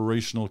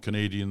inspirational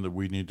Canadian that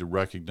we need to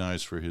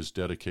recognize for his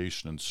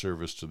dedication and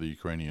service to the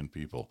Ukrainian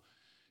people.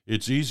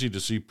 It's easy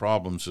to see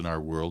problems in our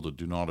world that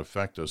do not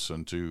affect us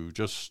and to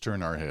just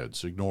turn our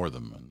heads, ignore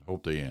them, and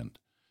hope they end.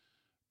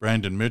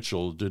 Brandon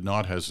Mitchell did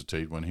not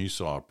hesitate when he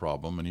saw a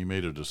problem, and he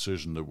made a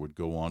decision that would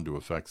go on to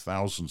affect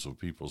thousands of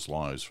people's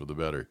lives for the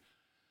better.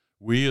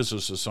 We as a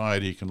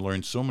society can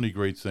learn so many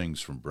great things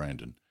from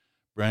Brandon.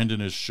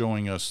 Brandon is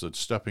showing us that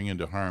stepping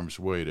into harm's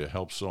way to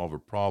help solve a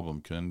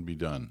problem can be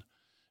done.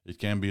 It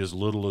can be as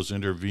little as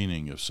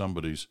intervening if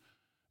someone's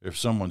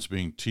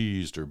being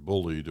teased or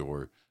bullied,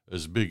 or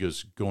as big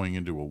as going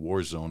into a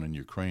war zone in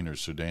Ukraine or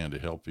Sudan to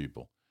help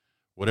people.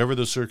 Whatever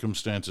the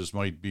circumstances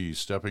might be,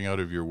 stepping out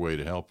of your way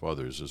to help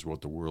others is what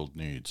the world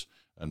needs,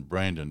 and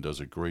Brandon does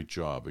a great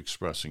job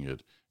expressing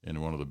it in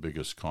one of the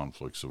biggest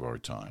conflicts of our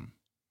time.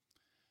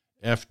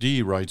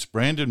 FD writes,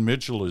 Brandon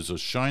Mitchell is a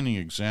shining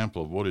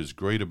example of what is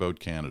great about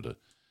Canada.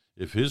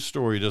 If his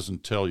story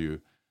doesn't tell you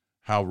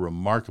how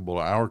remarkable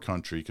our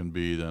country can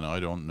be, then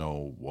I don't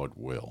know what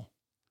will.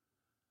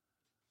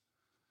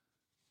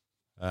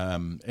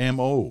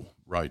 M.O.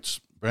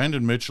 writes,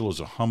 Brandon Mitchell is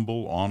a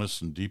humble,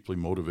 honest, and deeply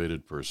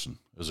motivated person.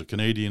 As a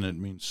Canadian, it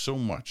means so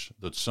much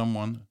that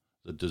someone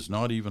that does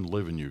not even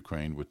live in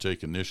Ukraine would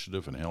take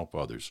initiative and help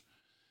others.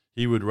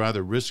 He would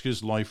rather risk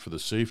his life for the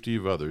safety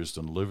of others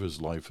than live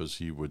his life, as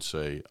he would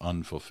say,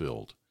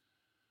 unfulfilled.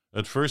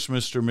 At first,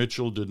 Mr.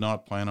 Mitchell did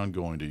not plan on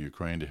going to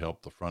Ukraine to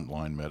help the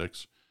frontline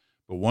medics,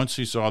 but once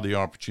he saw the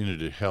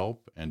opportunity to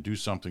help and do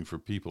something for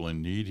people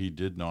in need, he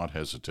did not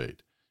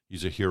hesitate.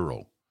 He's a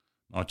hero,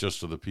 not just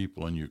to the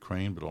people in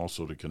Ukraine, but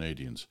also to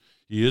Canadians.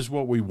 He is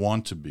what we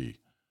want to be,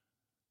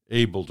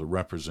 able to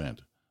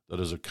represent, that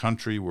as a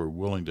country we're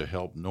willing to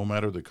help no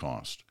matter the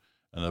cost,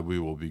 and that we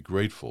will be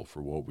grateful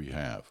for what we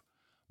have.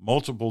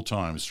 Multiple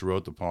times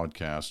throughout the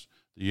podcast,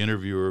 the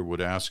interviewer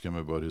would ask him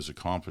about his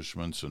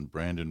accomplishments, and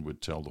Brandon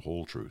would tell the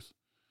whole truth,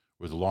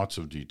 with lots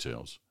of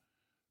details.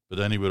 But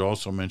then he would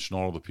also mention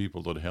all the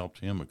people that helped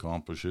him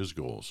accomplish his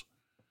goals.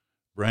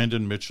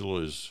 Brandon Mitchell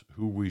is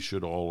who we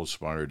should all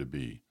aspire to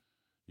be.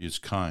 He is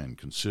kind,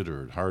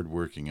 considerate,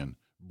 hardworking, and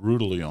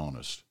brutally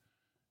honest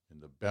in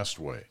the best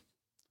way.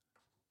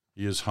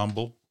 He is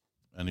humble,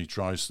 and he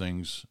tries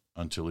things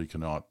until he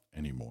cannot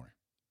anymore.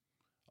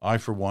 I,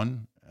 for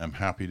one, am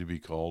happy to be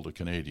called a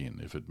Canadian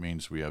if it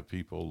means we have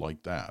people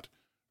like that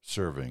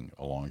serving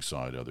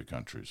alongside other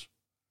countries.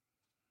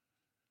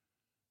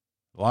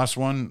 The last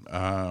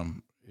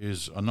one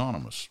is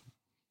anonymous.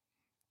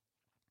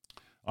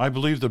 I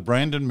believe that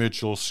Brandon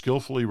Mitchell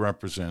skillfully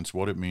represents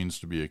what it means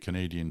to be a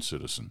Canadian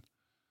citizen.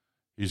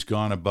 He's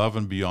gone above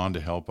and beyond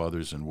to help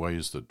others in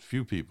ways that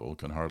few people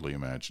can hardly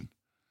imagine.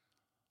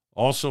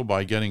 Also,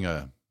 by getting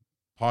a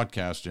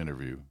podcast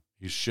interview,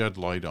 he's shed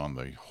light on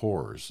the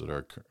horrors that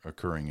are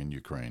occurring in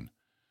Ukraine.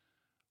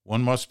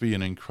 One must be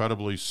an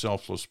incredibly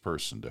selfless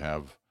person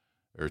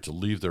to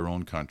leave their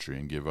own country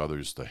and give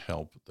others the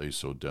help they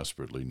so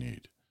desperately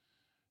need.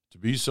 To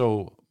be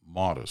so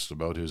modest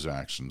about his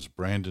actions,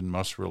 Brandon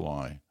must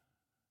really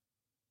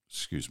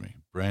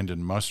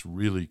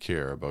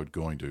care about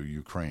going to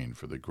Ukraine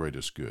for the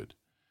greatest good.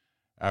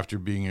 After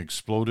being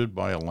exploded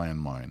by a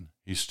landmine,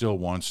 he still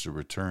wants to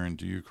return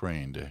to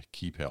Ukraine to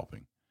keep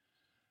helping.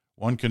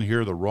 One can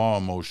hear the raw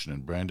emotion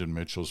in Brandon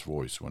Mitchell's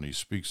voice when he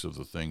speaks of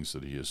the things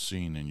that he has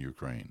seen in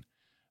Ukraine,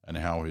 and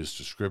how his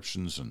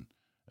descriptions and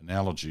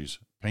analogies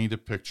paint a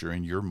picture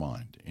in your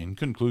mind. In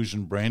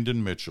conclusion,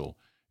 Brandon Mitchell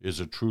is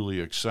a truly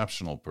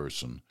exceptional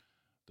person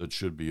that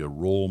should be a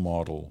role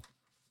model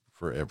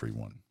for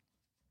everyone.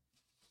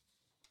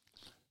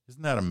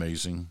 Isn't that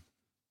amazing?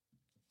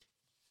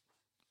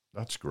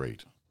 That's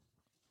great.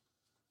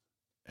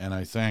 And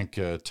I thank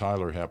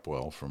Tyler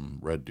Hepwell from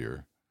Red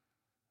Deer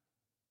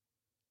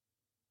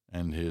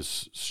and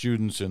his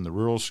students in the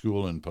rural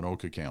school in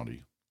Ponoka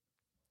County.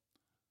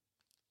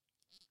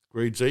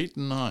 Grades 8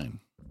 and 9.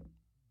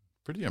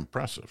 Pretty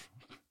impressive.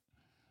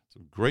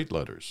 Some great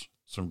letters,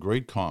 some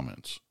great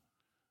comments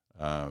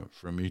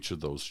from each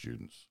of those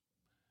students.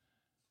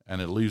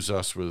 And it leaves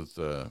us with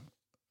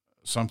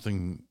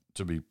something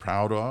to be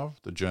proud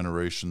of, the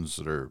generations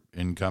that are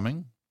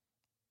incoming,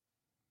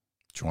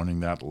 joining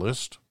that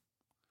list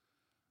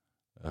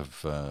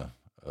of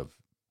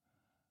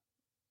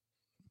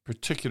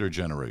particular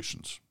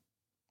generations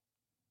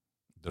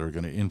that are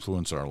going to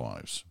influence our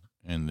lives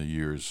in the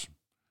years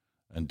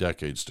and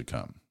decades to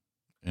come,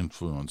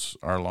 influence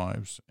our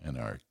lives and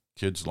our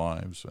kids'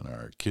 lives and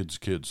our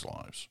kids'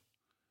 lives.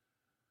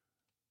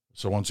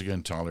 So once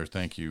again, Tyler,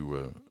 thank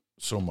you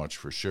so much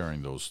for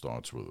sharing those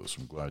thoughts with us.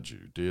 I'm glad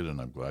you did,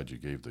 and I'm glad you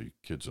gave the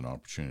kids an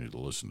opportunity to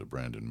listen to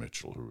Brandon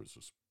Mitchell, who is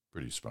a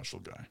pretty special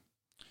guy.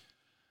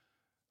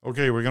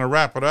 Okay, we're going to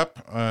wrap it up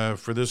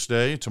for this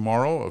day.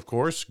 Tomorrow, of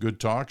course, Good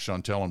Talk.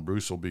 Chantel and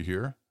Bruce will be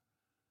here.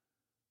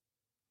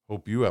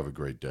 Hope you have a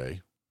great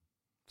day.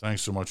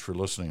 Thanks so much for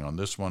listening on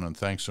this one, and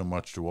thanks so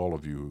much to all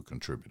of you who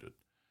contributed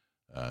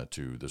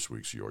to this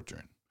week's Your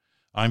Turn.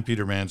 I'm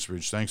Peter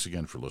Mansbridge. Thanks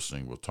again for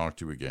listening. We'll talk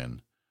to you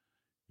again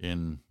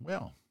in,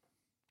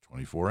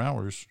 24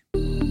 hours.